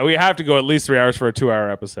have to go at least 3 hours for a 2-hour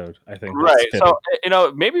episode, I think. Right. So,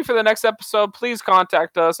 maybe for the next episode, please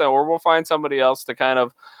contact us, or we'll find somebody else to kind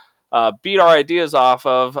of beat our ideas off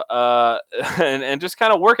of and just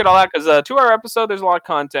kind of work it all out, because a 2-hour episode, there's a lot of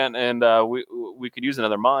content, and we could use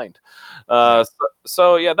another mind.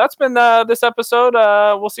 So that's been this episode.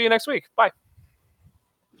 We'll see you next week. Bye.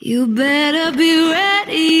 You better be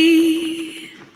ready.